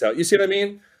know what to tell you. You see what I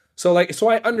mean? So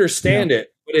I understand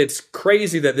it, but it's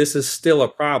crazy that this is still a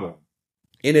problem.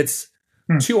 And it's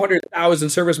 200,000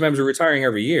 service members are retiring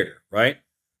every year, right?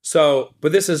 So,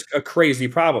 but this is a crazy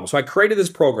problem. So I created this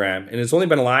program, and it's only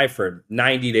been live for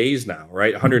 90 days now,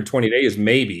 right? 120 days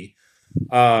maybe.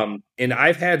 And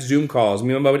I've had Zoom calls.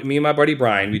 Me and my buddy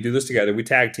Brian, we do this together. We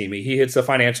tag team it. He hits the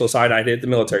financial side, I hit the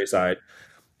military side.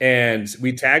 And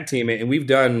we tag team it, and we've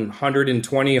done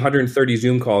 120, 130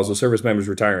 Zoom calls with service members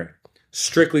retiring.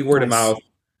 Strictly word of mouth.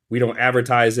 We don't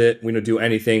advertise it. We don't do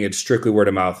anything. It's strictly word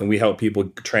of mouth, and we help people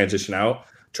transition out,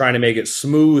 trying to make it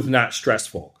smooth, not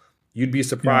stressful. You'd be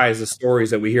surprised the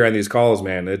stories that we hear on these calls,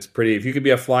 man. It's pretty. If you could be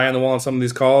a fly on the wall on some of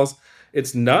these calls,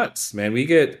 it's nuts, man.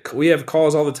 We have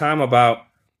calls all the time about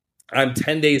I'm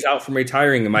 10 days out from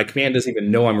retiring, and my command doesn't even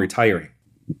know I'm retiring.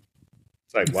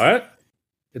 It's like, what?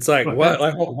 It's like, what?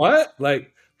 Like, what?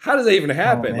 Like, how does that even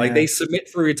happen? Like, they submit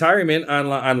for retirement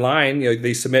online.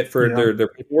 They submit for their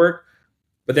paperwork,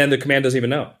 but then the command doesn't even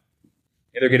know.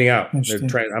 And they're getting out.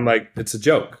 I'm like, it's a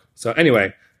joke. So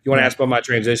anyway, you want to ask about my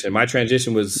transition? My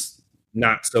transition was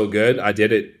not so good. I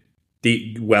did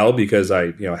it well because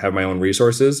I have my own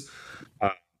resources.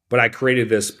 But I created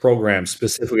this program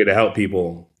specifically to help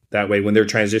people. That way, when they're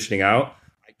transitioning out,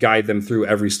 I guide them through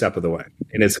every step of the way.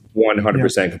 And it's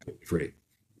 100% completely free.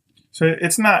 So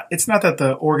it's not that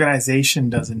the organization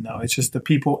doesn't know. It's just the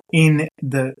people in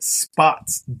the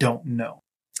spots don't know.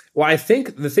 Well, I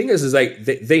think the thing is like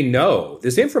they know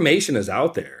this information is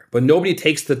out there, but nobody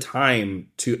takes the time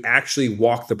to actually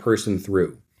walk the person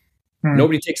through.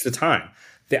 Nobody takes the time.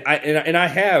 I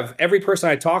have every person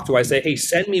I talk to, I say, hey,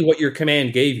 send me what your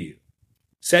command gave you.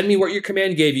 Send me what your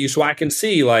command gave you so I can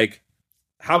see, like,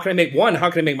 how can I make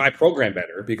my program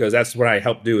better? Because that's what I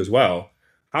help do as well.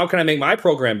 How can I make my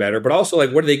program better? But also,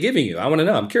 like, what are they giving you? I want to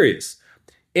know. I'm curious.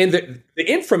 And the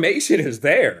information is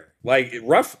there. Like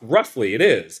roughly it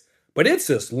is. But it's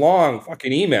this long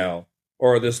fucking email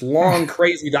or this long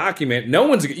crazy document. No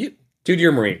one's dude,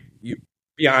 you're a Marine. You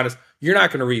be honest. You're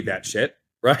not going to read that shit,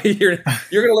 right? You're going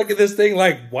to look at this thing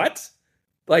like, what?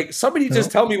 Like, somebody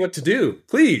just tell me what to do,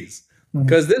 please.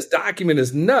 Because this document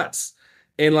is nuts.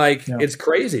 And like, it's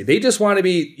crazy. They just want to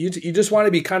be, you just want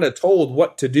to be kind of told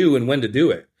what to do and when to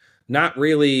do it. Not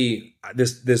really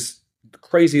this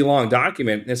crazy long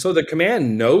document. And so the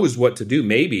command knows what to do,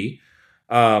 maybe.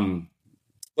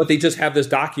 But they just have this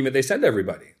document they send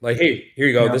everybody. Like, hey, here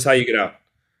you go. This is how you get out.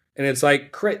 And it's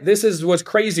like, this is what's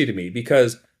crazy to me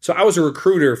because, so I was a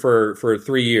recruiter for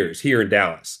 3 years here in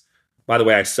Dallas. By the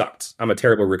way, I sucked. I'm a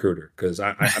terrible recruiter because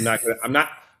I'm not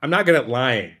good at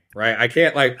lying, right? I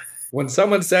can't, like, when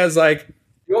someone says like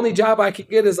the only job I can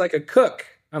get is like a cook,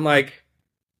 I'm like,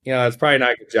 it's probably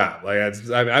not a good job. Like,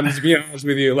 I'm just being honest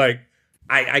with you. Like,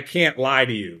 I can't lie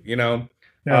to you,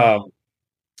 Yeah.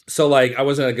 So like I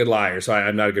wasn't a good liar, so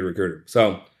I'm not a good recruiter.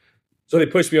 So they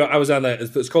pushed me. I was on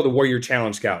it's called the Warrior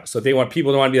Challenge Scout. So if they want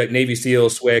people to want to be like Navy SEAL,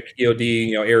 SWCC,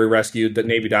 EOD, Area Rescue, the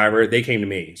Navy diver, they came to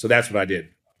me. So that's what I did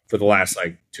for the last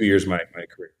like 2 years of my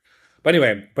career. But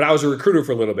anyway, I was a recruiter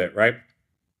for a little bit, right?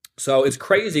 So it's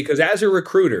crazy because as a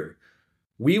recruiter,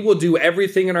 we will do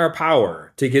everything in our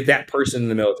power to get that person in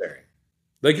the military.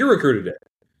 Like your recruiter did.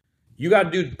 You got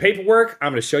to do paperwork.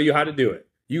 I'm going to show you how to do it.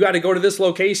 You got to go to this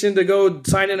location to go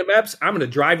sign in a MEPS. I'm going to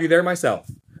drive you there myself,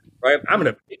 right? I'm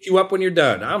going to pick you up when you're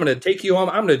done. I'm going to take you home.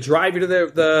 I'm going to drive you to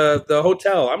the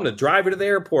hotel. I'm going to drive you to the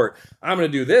airport. I'm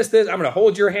going to do this. I'm going to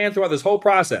hold your hand throughout this whole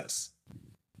process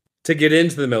to get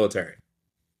into the military.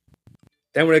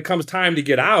 Then when it comes time to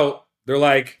get out, they're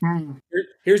like,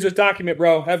 here's this document,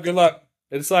 bro. Have good luck.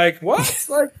 It's like, what?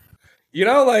 like,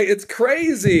 like it's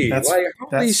crazy. That's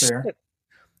holy fair. shit.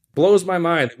 Blows my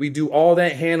mind that we do all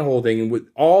that hand-holding and with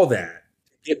all that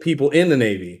to get people in the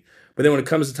Navy. But then when it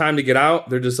comes to time to get out,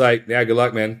 they're just like, yeah, good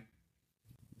luck, man.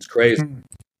 It's crazy.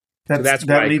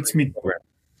 That leads me.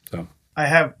 So I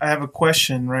have a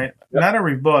question, right? Yep. Not a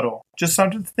rebuttal, just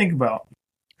something to think about.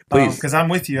 Please. Because I'm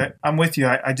with you.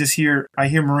 I just hear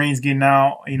Marines getting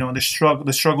out.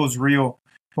 The struggle is real.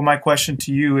 But my question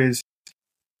to you is,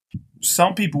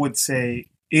 some people would say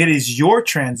it is your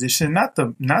transition, not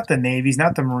the Navy's,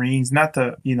 not the Marines, not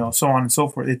the so on and so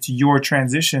forth. It's your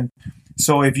transition.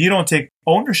 So if you don't take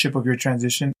ownership of your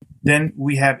transition, then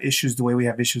we have issues the way we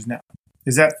have issues now.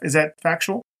 Is that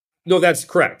factual? No, that's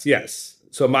correct. Yes.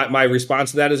 So my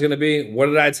response to that is going to be, what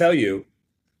did I tell you?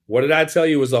 What did I tell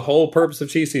you was the whole purpose of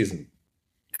chief season?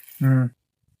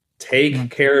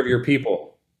 Take care of your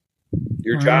people.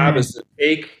 Your job is to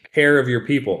take care of your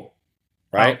people,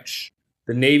 right? Ouch.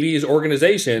 The Navy's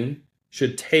organization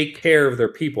should take care of their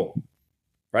people,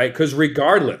 right? Because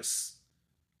regardless,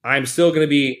 I'm still going to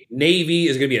be, Navy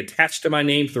is going to be attached to my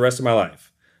name for the rest of my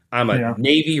life. I'm a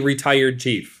Navy retired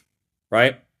chief,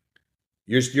 right?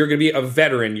 You're going to be a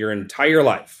veteran your entire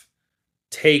life.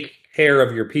 Take care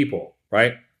of your people,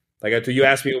 right? Like you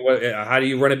asked me, how do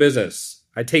you run a business?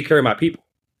 I take care of my people,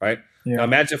 right? Yeah. Now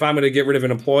imagine if I'm going to get rid of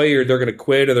an employee or they're going to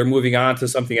quit or they're moving on to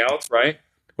something else, right?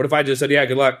 What if I just said, yeah,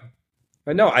 good luck?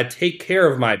 But no, I take care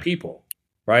of my people,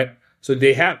 right? So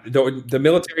they have, the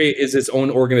military is its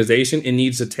own organization and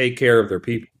needs to take care of their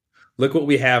people. Look what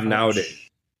we have nowadays.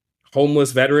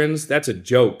 Homeless veterans, that's a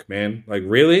joke, man. Like,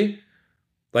 really?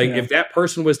 Like, if that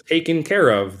person was taken care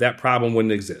of, that problem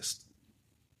wouldn't exist.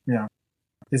 Yeah.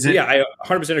 I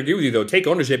 100% agree with you, though. Take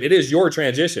ownership. It is your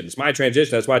transition. It's my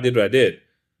transition. That's why I did what I did.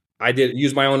 I did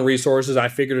use my own resources. I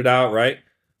figured it out, right?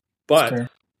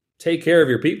 But take care of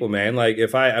your people, man. Like,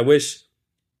 if I wish,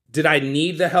 did I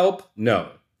need the help? No.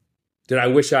 Did I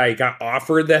wish I got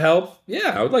offered the help?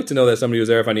 Yeah, I would like to know that somebody was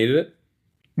there if I needed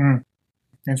it.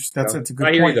 That's a good point.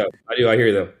 I hear you, though. I hear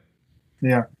you, though.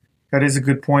 Yeah, that is a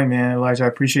good point, man, Elijah. I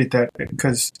appreciate that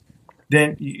because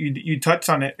then you touched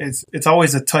on it. It's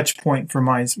always a touch point for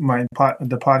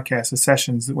the podcast, the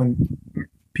sessions when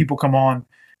people come on.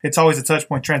 It's always a touch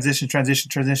point. Transition.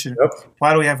 Yep.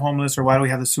 Why do we have homeless or why do we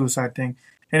have the suicide thing?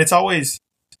 And it's always,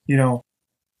 you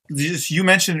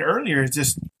mentioned earlier. It's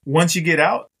just once you get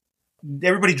out,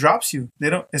 everybody drops you. They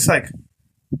don't. It's like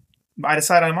I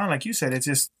decide on mine, like you said. It's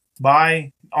just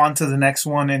bye, on to the next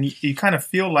one, and you kind of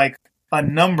feel like a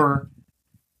number,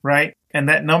 right? And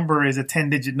that number is a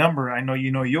 10-digit number. I know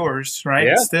you know yours, right?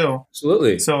 Yeah, still,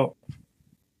 absolutely. So,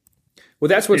 well,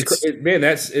 that's what's man.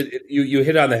 That's it, you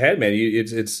hit it on the head, man.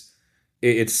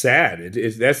 It's sad.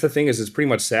 That's the thing is it's pretty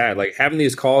much sad. Like having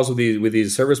these calls with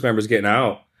these service members getting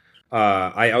out.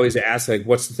 I always ask like,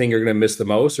 what's the thing you're going to miss the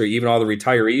most, or even all the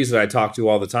retirees that I talk to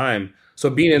all the time. So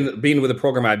being with the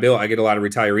program I built, I get a lot of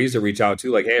retirees that reach out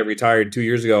to like, hey, I retired 2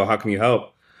 years ago. How can you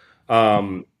help?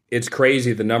 It's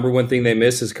crazy. The number one thing they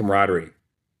miss is camaraderie.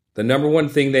 The number one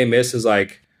thing they miss is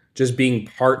like just being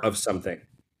part of something.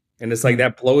 And it's like,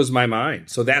 that blows my mind.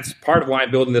 So that's part of why I'm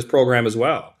building this program as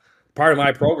well. Part of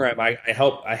my program, I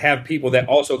have people that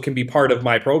also can be part of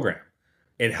my program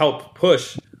and help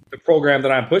push the program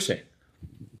that I'm pushing.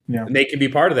 Yeah. And they can be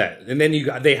part of that. And then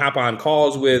they hop on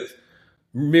calls with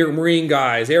Marine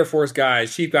guys, Air Force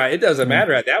guys, Chief guys. It doesn't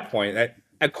matter at that point.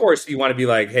 Of course, you want to be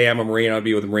like, hey, I'm a Marine. I'll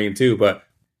be with a Marine too. But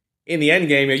in the end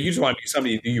game, you just want to be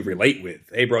somebody you relate with.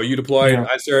 Hey, bro, you deployed. Yeah.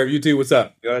 I serve. You too. What's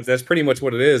up? That's pretty much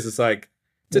what it is. It's like,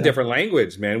 it's a different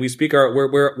language, man. We speak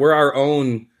we're our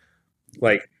own,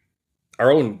 like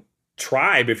our own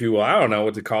tribe, if you will. I don't know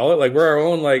what to call it. Like we're our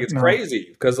own, like it's crazy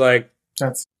because like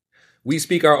we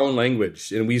speak our own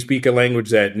language, and we speak a language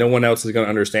that no one else is going to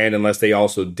understand unless they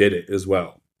also did it as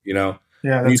well. You know?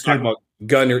 Yeah. When you talk about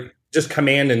gun or just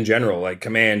command in general, like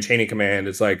command, chain of command.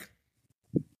 It's like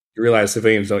you realize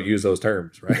civilians don't use those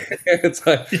terms, right? It's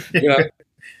like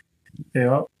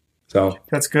Yeah. So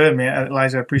that's good, man.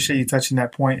 Elijah, I appreciate you touching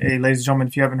that point. Hey, ladies and gentlemen,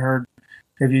 if you haven't heard,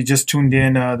 if you just tuned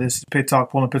in, this is Pit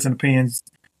Talk, Pulling Pits and Opinions.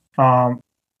 Oh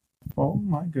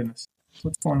my goodness,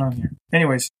 what's going on here?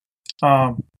 Anyways,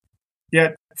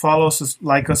 follow us,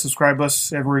 like us, subscribe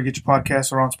us everywhere you get your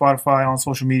podcasts, or on Spotify, on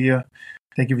social media.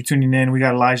 Thank you for tuning in. We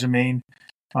got Elijah, Maine.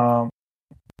 But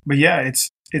yeah,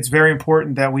 it's very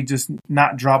important that we just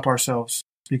not drop ourselves.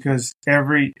 Because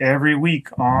every week,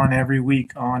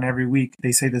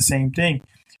 they say the same thing,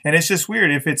 and it's just weird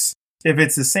if it's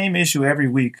the same issue every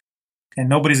week and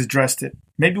nobody's addressed it.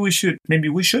 Maybe we should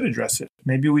address it.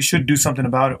 Maybe we should do something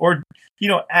about it, or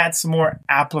add some more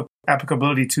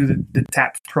applicability to the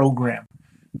TAP program,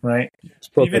 right?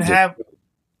 Even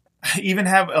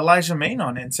have Elijah Maine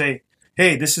on it and say,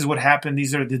 hey, this is what happened.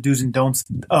 These are the do's and don'ts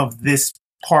of this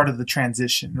part of the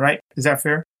transition, right? Is that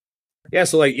fair? Yeah,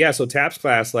 so TAPS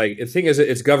class, like the thing is,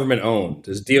 it's government owned,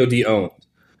 it's DoD owned,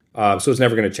 so it's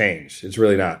never going to change. It's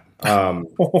really not, and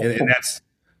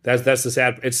that's the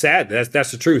sad. It's sad.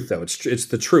 That's the truth, though. It's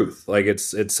the truth. Like it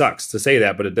sucks to say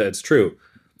that, but it's true.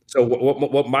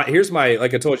 So here's my,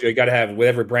 like I told you, you got to have, with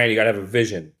every brand, you got to have a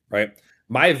vision, right?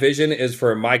 My vision is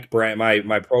for my brand,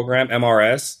 my program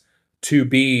MRS to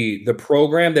be the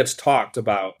program that's talked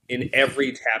about in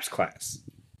every TAPS class.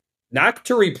 Not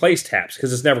to replace TAPS,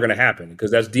 because it's never going to happen,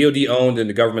 because that's DoD owned and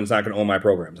the government's not going to own my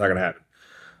program. It's not going to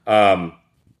happen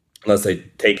unless they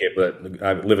take it. But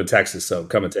I live in Texas, so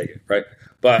come and take it, right?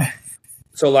 But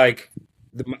so like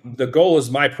the goal is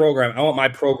my program. I want my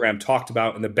program talked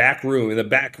about in the back room, in the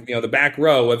back, the back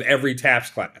row of every TAPS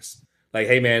class. Like,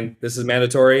 hey man, this is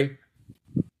mandatory,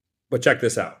 but check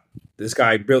this out. This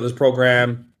guy built this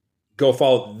program. Go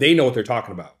follow. They know what they're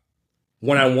talking about.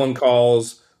 One-on-one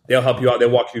calls. They'll help you out.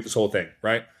 They'll walk you through this whole thing,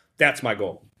 right? That's my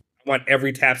goal. I want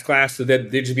every TAPS class so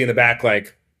that they just be in the back,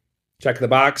 like, check the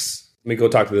box. Let me go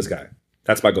talk to this guy.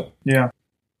 That's my goal. Yeah.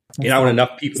 I want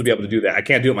enough people to be able to do that. I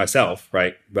can't do it myself,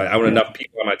 right? But I want enough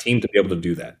people on my team to be able to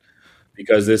do that.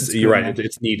 Because you're right,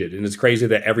 it's needed. And it's crazy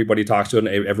that everybody talks to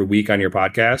it every week on your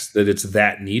podcast, that it's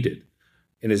that needed.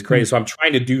 And it's crazy. So I'm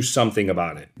trying to do something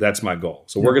about it. That's my goal.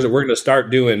 So we're going to start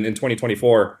doing, in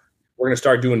 2024, we're going to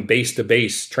start doing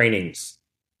base-to-base trainings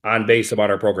on base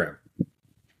about our program.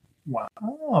 Wow.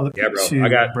 Yeah, bro. I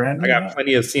got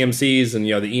plenty of CMCs and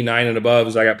the E9 and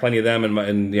above. I got plenty of them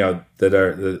and that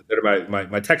are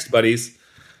my text buddies.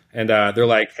 And they're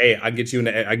like, hey, I can get you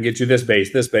this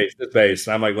base.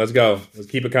 And I'm like, let's go. Let's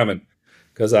keep it coming.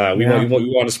 Because we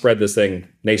want to spread this thing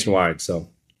nationwide. So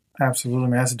absolutely,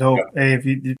 man. That's dope. Yeah. Hey,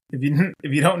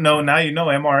 if you don't know, now you know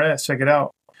MRS. Check it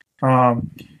out.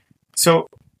 So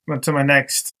to my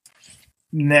next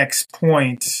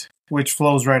point, which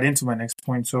flows right into my next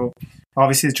point. So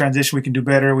obviously the transition, we can do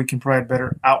better. We can provide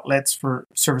better outlets for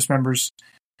service members.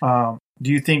 Do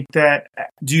you think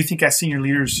as senior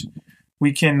leaders,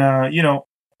 we can,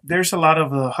 there's a lot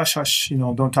of hush hush,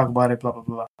 don't talk about it, blah, blah,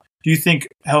 blah. Do you think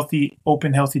healthy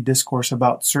discourse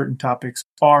about certain topics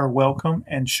are welcome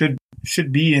and should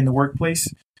be in the workplace?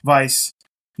 Vice,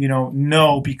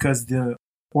 no, because the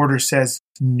order says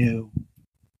no.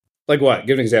 Like what?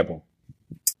 Give an example.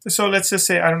 So let's just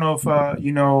say, I don't know if,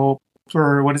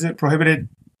 prohibited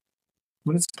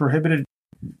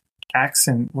acts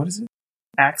and,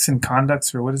 acts and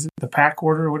conducts, or what is it? The PAC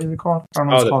order? What is it called? I don't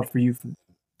know what it's called for you.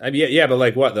 Yeah, but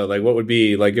like what though? Like what would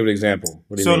be, like, give an example.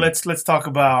 What do you mean? Let's talk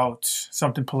about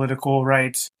something political,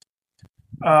 right?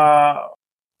 I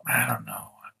don't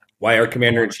know. Why our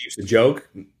commander in chief's a joke?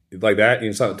 Like that?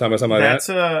 You talking about something like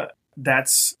that?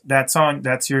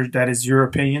 That is your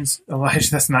opinions,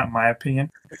 Elijah. That's not my opinion.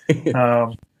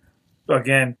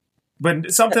 Again,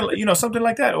 but something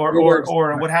like that,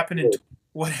 or what happened in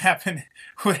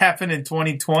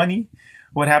 2020,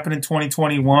 what happened in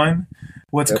 2021,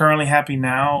 what's currently happening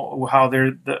now, how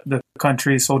the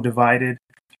country is so divided.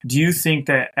 Do you think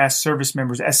that as service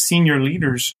members, as senior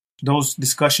leaders, those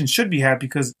discussions should be had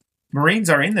because Marines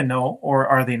are in the know, or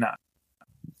are they not?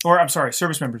 Or I'm sorry,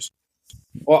 service members.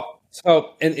 Well,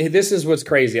 so and this is what's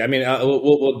crazy. I mean,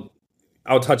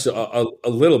 I'll touch a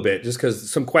little bit just because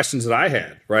some questions that I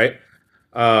had, right?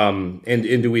 And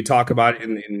do we talk about it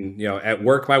in at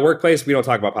work, my workplace? We don't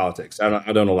talk about politics.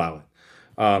 I don't allow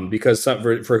it because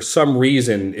for some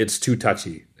reason it's too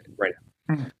touchy right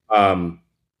now.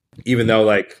 Even though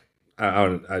I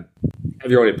have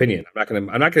your own opinion,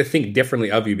 I'm not gonna think differently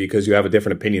of you because you have a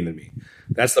different opinion than me.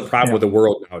 That's the problem with the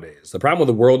world nowadays. The problem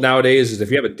with the world nowadays is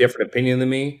if you have a different opinion than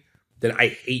me, then I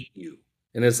hate you.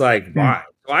 And it's like, why?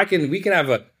 So we can have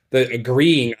the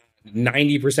agreeing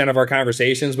 90% of our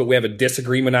conversations, but we have a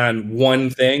disagreement on one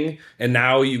thing, and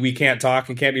now we can't talk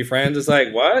and can't be friends. It's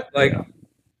like, what?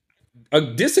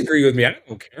 Disagree with me. I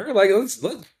don't care. Like,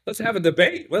 let's have a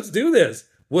debate. Let's do this.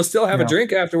 We'll still have a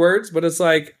drink afterwards, but it's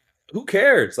like, who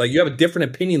cares? Like, you have a different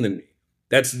opinion than me.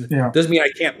 Doesn't mean I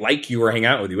can't like you or hang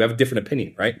out with you. We have a different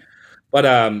opinion, right?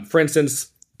 But for instance,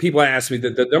 people ask me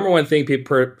the number one thing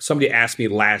somebody asked me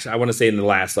I want to say in the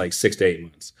last 6 to 8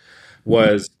 months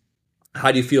was,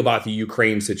 how do you feel about the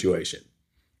Ukraine situation,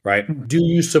 right? Do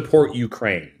you support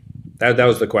Ukraine? That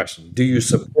was the question. Do you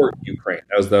support Ukraine?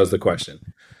 That was the question.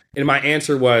 And my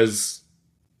answer was,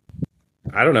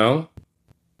 I don't know.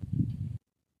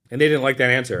 And they didn't like that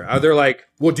answer. They're like,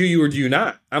 well, do you or do you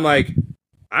not? I'm like,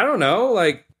 I don't know.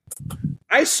 Like,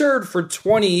 I served for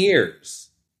 20 years.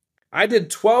 I did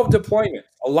 12 deployments,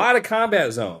 a lot of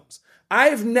combat zones.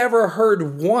 I've never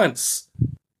heard once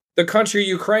the country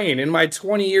Ukraine in my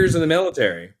 20 years in the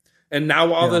military. And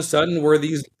now all of a sudden we're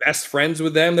these best friends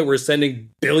with them that we're sending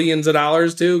billions of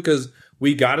dollars to because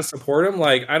we got to support them.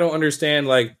 Like, I don't understand,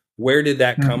 where did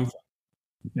that come from?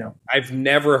 Yeah. I've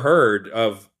never heard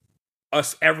of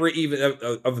us ever even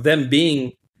of them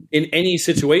being in any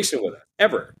situation with us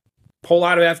ever. Pull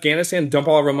out of Afghanistan, dump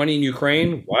all of our money in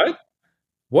Ukraine.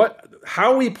 What?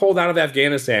 How we pulled out of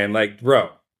Afghanistan? Bro,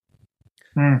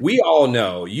 we all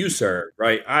know you, sir,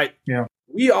 right?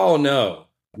 We all know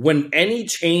when any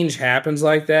change happens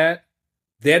like that,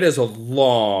 that is a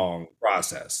long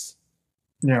process.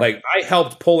 Yeah. I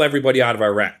helped pull everybody out of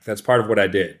Iraq. That's part of what I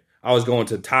did. I was going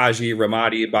to Taji,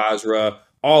 Ramadi, Basra,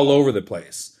 all over the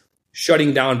place,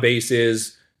 shutting down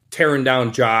bases, tearing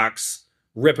down jocks,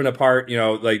 ripping apart,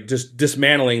 just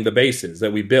dismantling the bases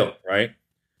that we built, right?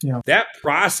 Yeah. That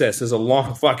process is a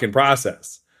long fucking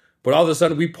process. But all of a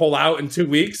sudden we pull out in 2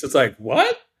 weeks. It's like,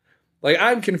 what?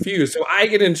 I'm confused. So I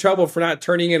get in trouble for not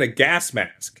turning in a gas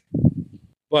mask.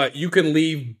 But you can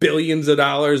leave billions of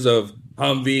dollars of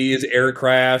Humvees,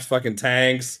 aircraft, fucking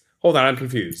tanks. Hold on, I'm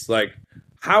confused.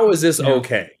 How is this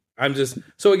okay?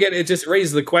 So again, it just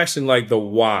raises the question, the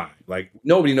why.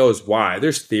 Nobody knows why.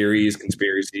 There's theories,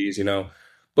 conspiracies,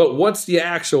 but what's the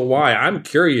actual why? I'm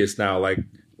curious now.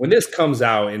 When this comes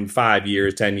out in 5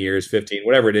 years, 10 years, 15,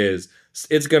 whatever it is,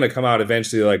 it's going to come out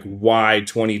eventually, why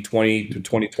 2020 to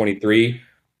 2023,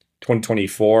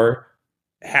 2024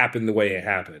 happened the way it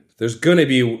happened. It's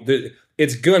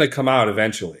going to come out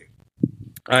eventually.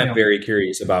 I'm very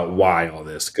curious about why all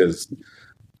this, because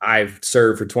I've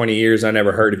served for 20 years. I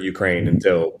never heard of Ukraine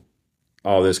until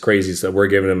all this crazy stuff. We're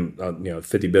giving them,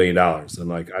 $50 billion. I'm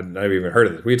like, I never even heard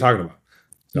of this. What are you talking about?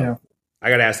 So I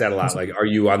got asked that a lot. Are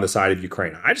you on the side of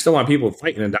Ukraine? I just don't want people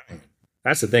fighting and dying.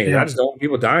 That's the thing. I just don't want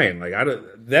people dying.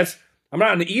 I'm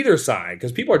not on either side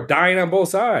because people are dying on both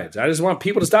sides. I just want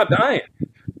people to stop dying.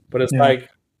 But it's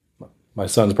my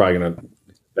son's probably going to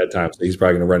bedtime, so he's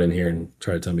probably going to run in here and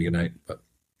try to tell me goodnight. But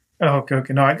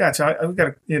okay. No, I got you.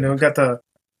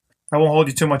 I won't hold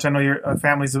you too much. I know your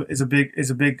family is a big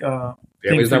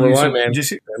family's number one, man.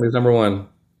 Family's number one.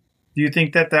 Do you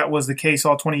think that was the case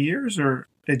all 20 years, or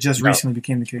it just recently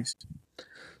became the case?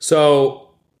 So,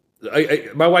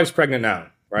 my wife's pregnant now,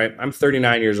 right? I'm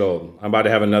 39 years old. I'm about to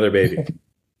have another baby,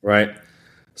 right?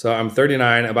 So I'm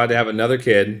 39, about to have another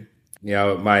kid.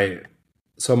 My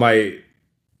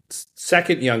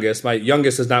second youngest, my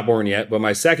youngest is not born yet, but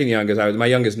my second youngest, my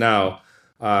youngest now,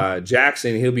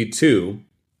 Jackson, he'll be 2.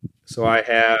 So I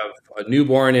have a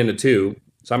newborn and a 2.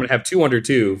 So I'm going to have 2 under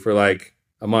 2 for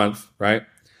a month, right?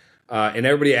 And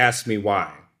everybody asks me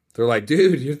why. They're like,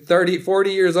 dude, you're 30,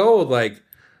 40 years old.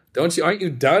 Aren't you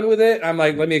done with it? I'm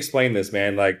like, let me explain this,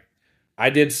 man. I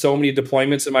did so many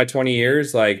deployments in my 20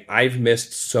 years. I've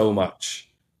missed so much.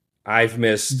 I've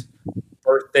missed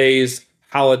birthdays,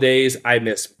 holidays. I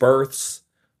missed births.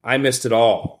 I missed it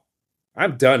all.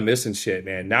 I'm done missing shit,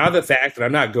 man. Now the fact that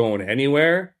I'm not going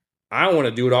anywhere, I want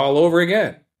to do it all over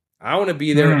again. I want to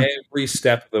be there every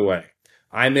step of the way.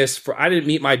 I didn't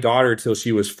meet my daughter till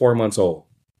she was 4 months old.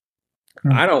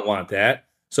 I don't want that.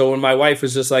 So when my wife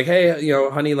was just like, hey,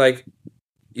 honey, like,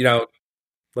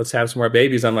 let's have some more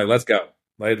babies. I'm like, let's go.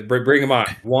 Like, bring them on.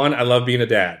 One, I love being a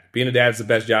dad. Being a dad is the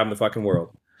best job in the fucking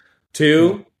world.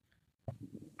 Two,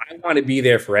 I want to be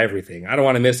there for everything. I don't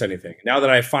want to miss anything. Now that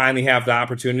I finally have the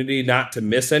opportunity not to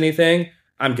miss anything,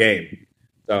 I'm game.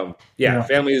 So,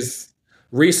 families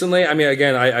recently, I mean,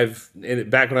 again,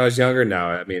 back when I was younger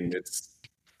now, I mean,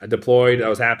 I deployed, I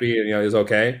was happy, and, it was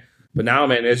okay. But now,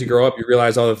 man, as you grow up, you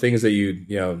realize all the things that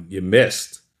you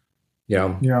missed,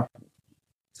 Yeah.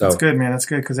 So that's good, man. That's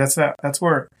good. Cause that's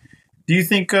where, do you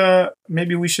think,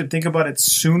 maybe we should think about it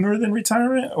sooner than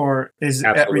retirement, or is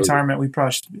at retirement we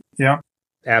probably should,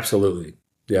 Absolutely.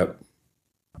 Yep.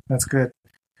 That's good.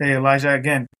 Hey, Elijah,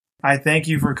 again, I thank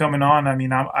you for coming on. I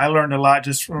mean, I learned a lot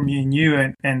just from me and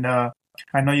you, and I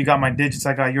know you got my digits.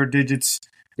 I got your digits.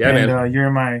 Yeah, and, man.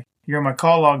 You're in my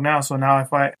call log now. So now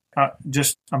if I'm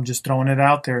just throwing it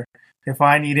out there. If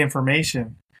I need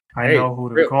information, I know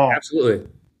who to call. Absolutely,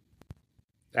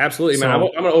 man.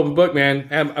 I'm an open book, man.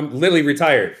 I'm literally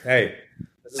retired. Hey,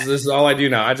 this is all I do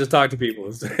now. I just talk to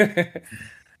people.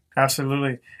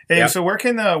 Absolutely. Hey, so where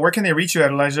can they reach you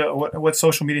at, Elijah? What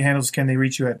social media handles can they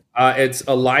reach you at? It's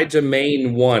Elijah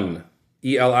Maine 1,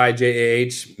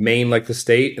 ELIJAH, Maine like the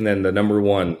state, and then the number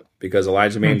 1, because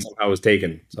Elijah Maine somehow was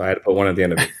taken, so I had to put 1 at the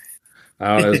end of it.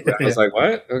 I was like,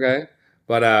 what? Okay,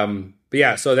 but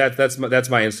yeah. So that's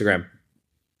my Instagram.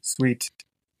 Sweet,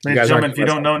 ladies and gentlemen. If you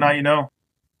don't know, now you know.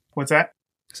 What's that?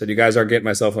 I said you guys aren't getting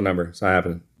my cell phone number. It's not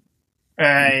happening.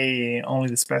 Hey, only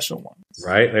the special ones.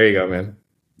 Right there you go, man.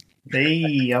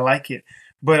 Hey, I like it.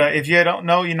 But if you don't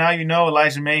know, now you know.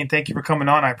 Elijah Maine, thank you for coming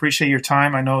on. I appreciate your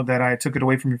time. I know that I took it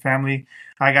away from your family.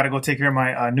 I got to go take care of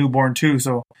my newborn too.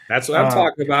 So that's what I'm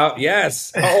talking about.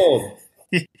 Yes. How old?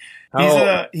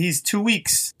 He's 2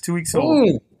 weeks. 2 weeks old.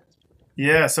 Ooh.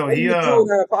 Yeah. So he doing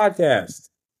a podcast.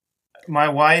 My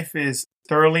wife is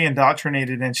thoroughly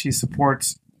indoctrinated, and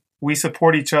we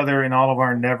support each other in all of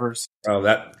our endeavors. Oh,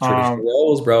 that traditional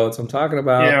roles, bro. That's what I'm talking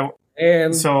about. Yeah.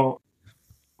 And so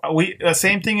we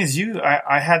same thing as you.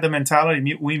 I had the mentality.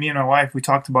 Me and my wife, we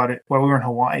talked about it while we were in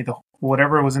Hawaii.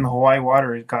 Whatever was in the Hawaii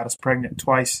water, it got us pregnant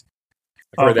twice.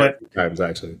 I've heard that 2 times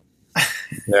actually.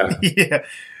 Yeah. Yeah.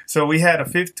 So we have a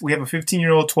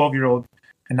 15-year-old, 12-year-old,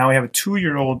 and now we have a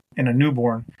 2-year-old and a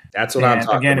newborn. That's what I'm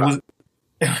talking about.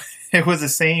 It was the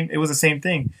same. It was the same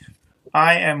thing.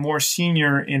 I am more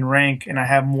senior in rank, and I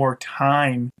have more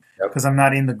time because I'm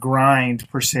not in the grind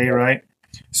per se, right?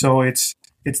 So it's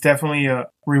definitely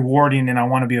rewarding, and I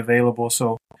want to be available.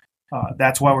 So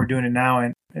that's why we're doing it now.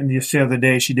 And the other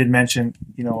day, she did mention,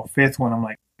 a 5th one. I'm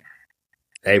like,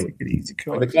 hey, take it easy,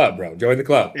 join the club, bro. Join the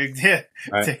club. Yeah.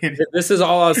 Right. This is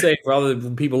all I'll say for all the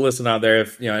people listening out there.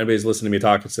 If anybody's listening to me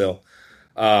talking still,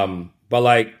 but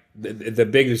like the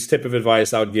biggest tip of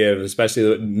advice I would give,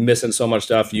 especially missing so much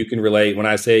stuff, you can relate. When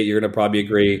I say it, you're gonna probably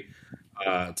agree.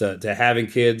 To having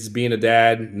kids, being a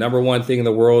dad, number one thing in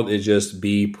the world is just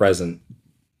be present.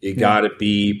 You gotta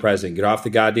be present. Get off the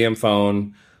goddamn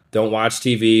phone. Don't watch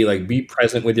TV. Like, be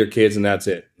present with your kids, and that's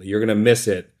it. You're gonna miss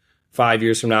it 5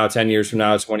 years from now, 10 years from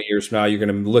now, 20 years from now. You're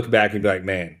gonna look back and be like,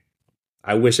 man,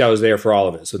 I wish I was there for all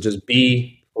of it. So just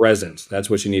be present. That's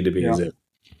what you need to be. Is it?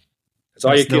 That's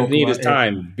all your kids need is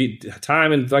time. Be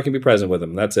time and fucking be present with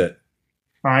them. That's it.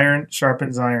 Iron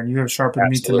sharpens iron. You have sharpened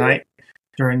me tonight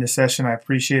during this session. I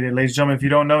appreciate it. Ladies and gentlemen, if you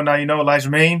don't know, now you know. Elijah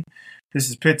Maine. This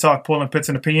is Pit Talk, pulling pits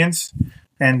and opinions.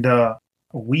 And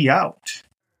we out.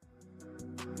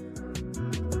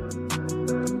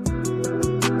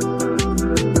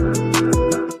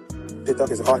 Pit Talk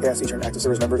is a podcast featuring active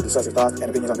service members who discuss their thoughts and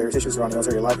opinions on various issues surrounding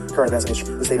military life, current events, and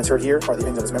history. The statements heard here are the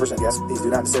opinions of its members and guests. These do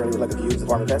not necessarily reflect the views of the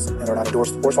Department of Defense and are not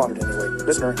endorsed or sponsored in any way.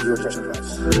 Listener, viewer discretion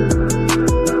advised.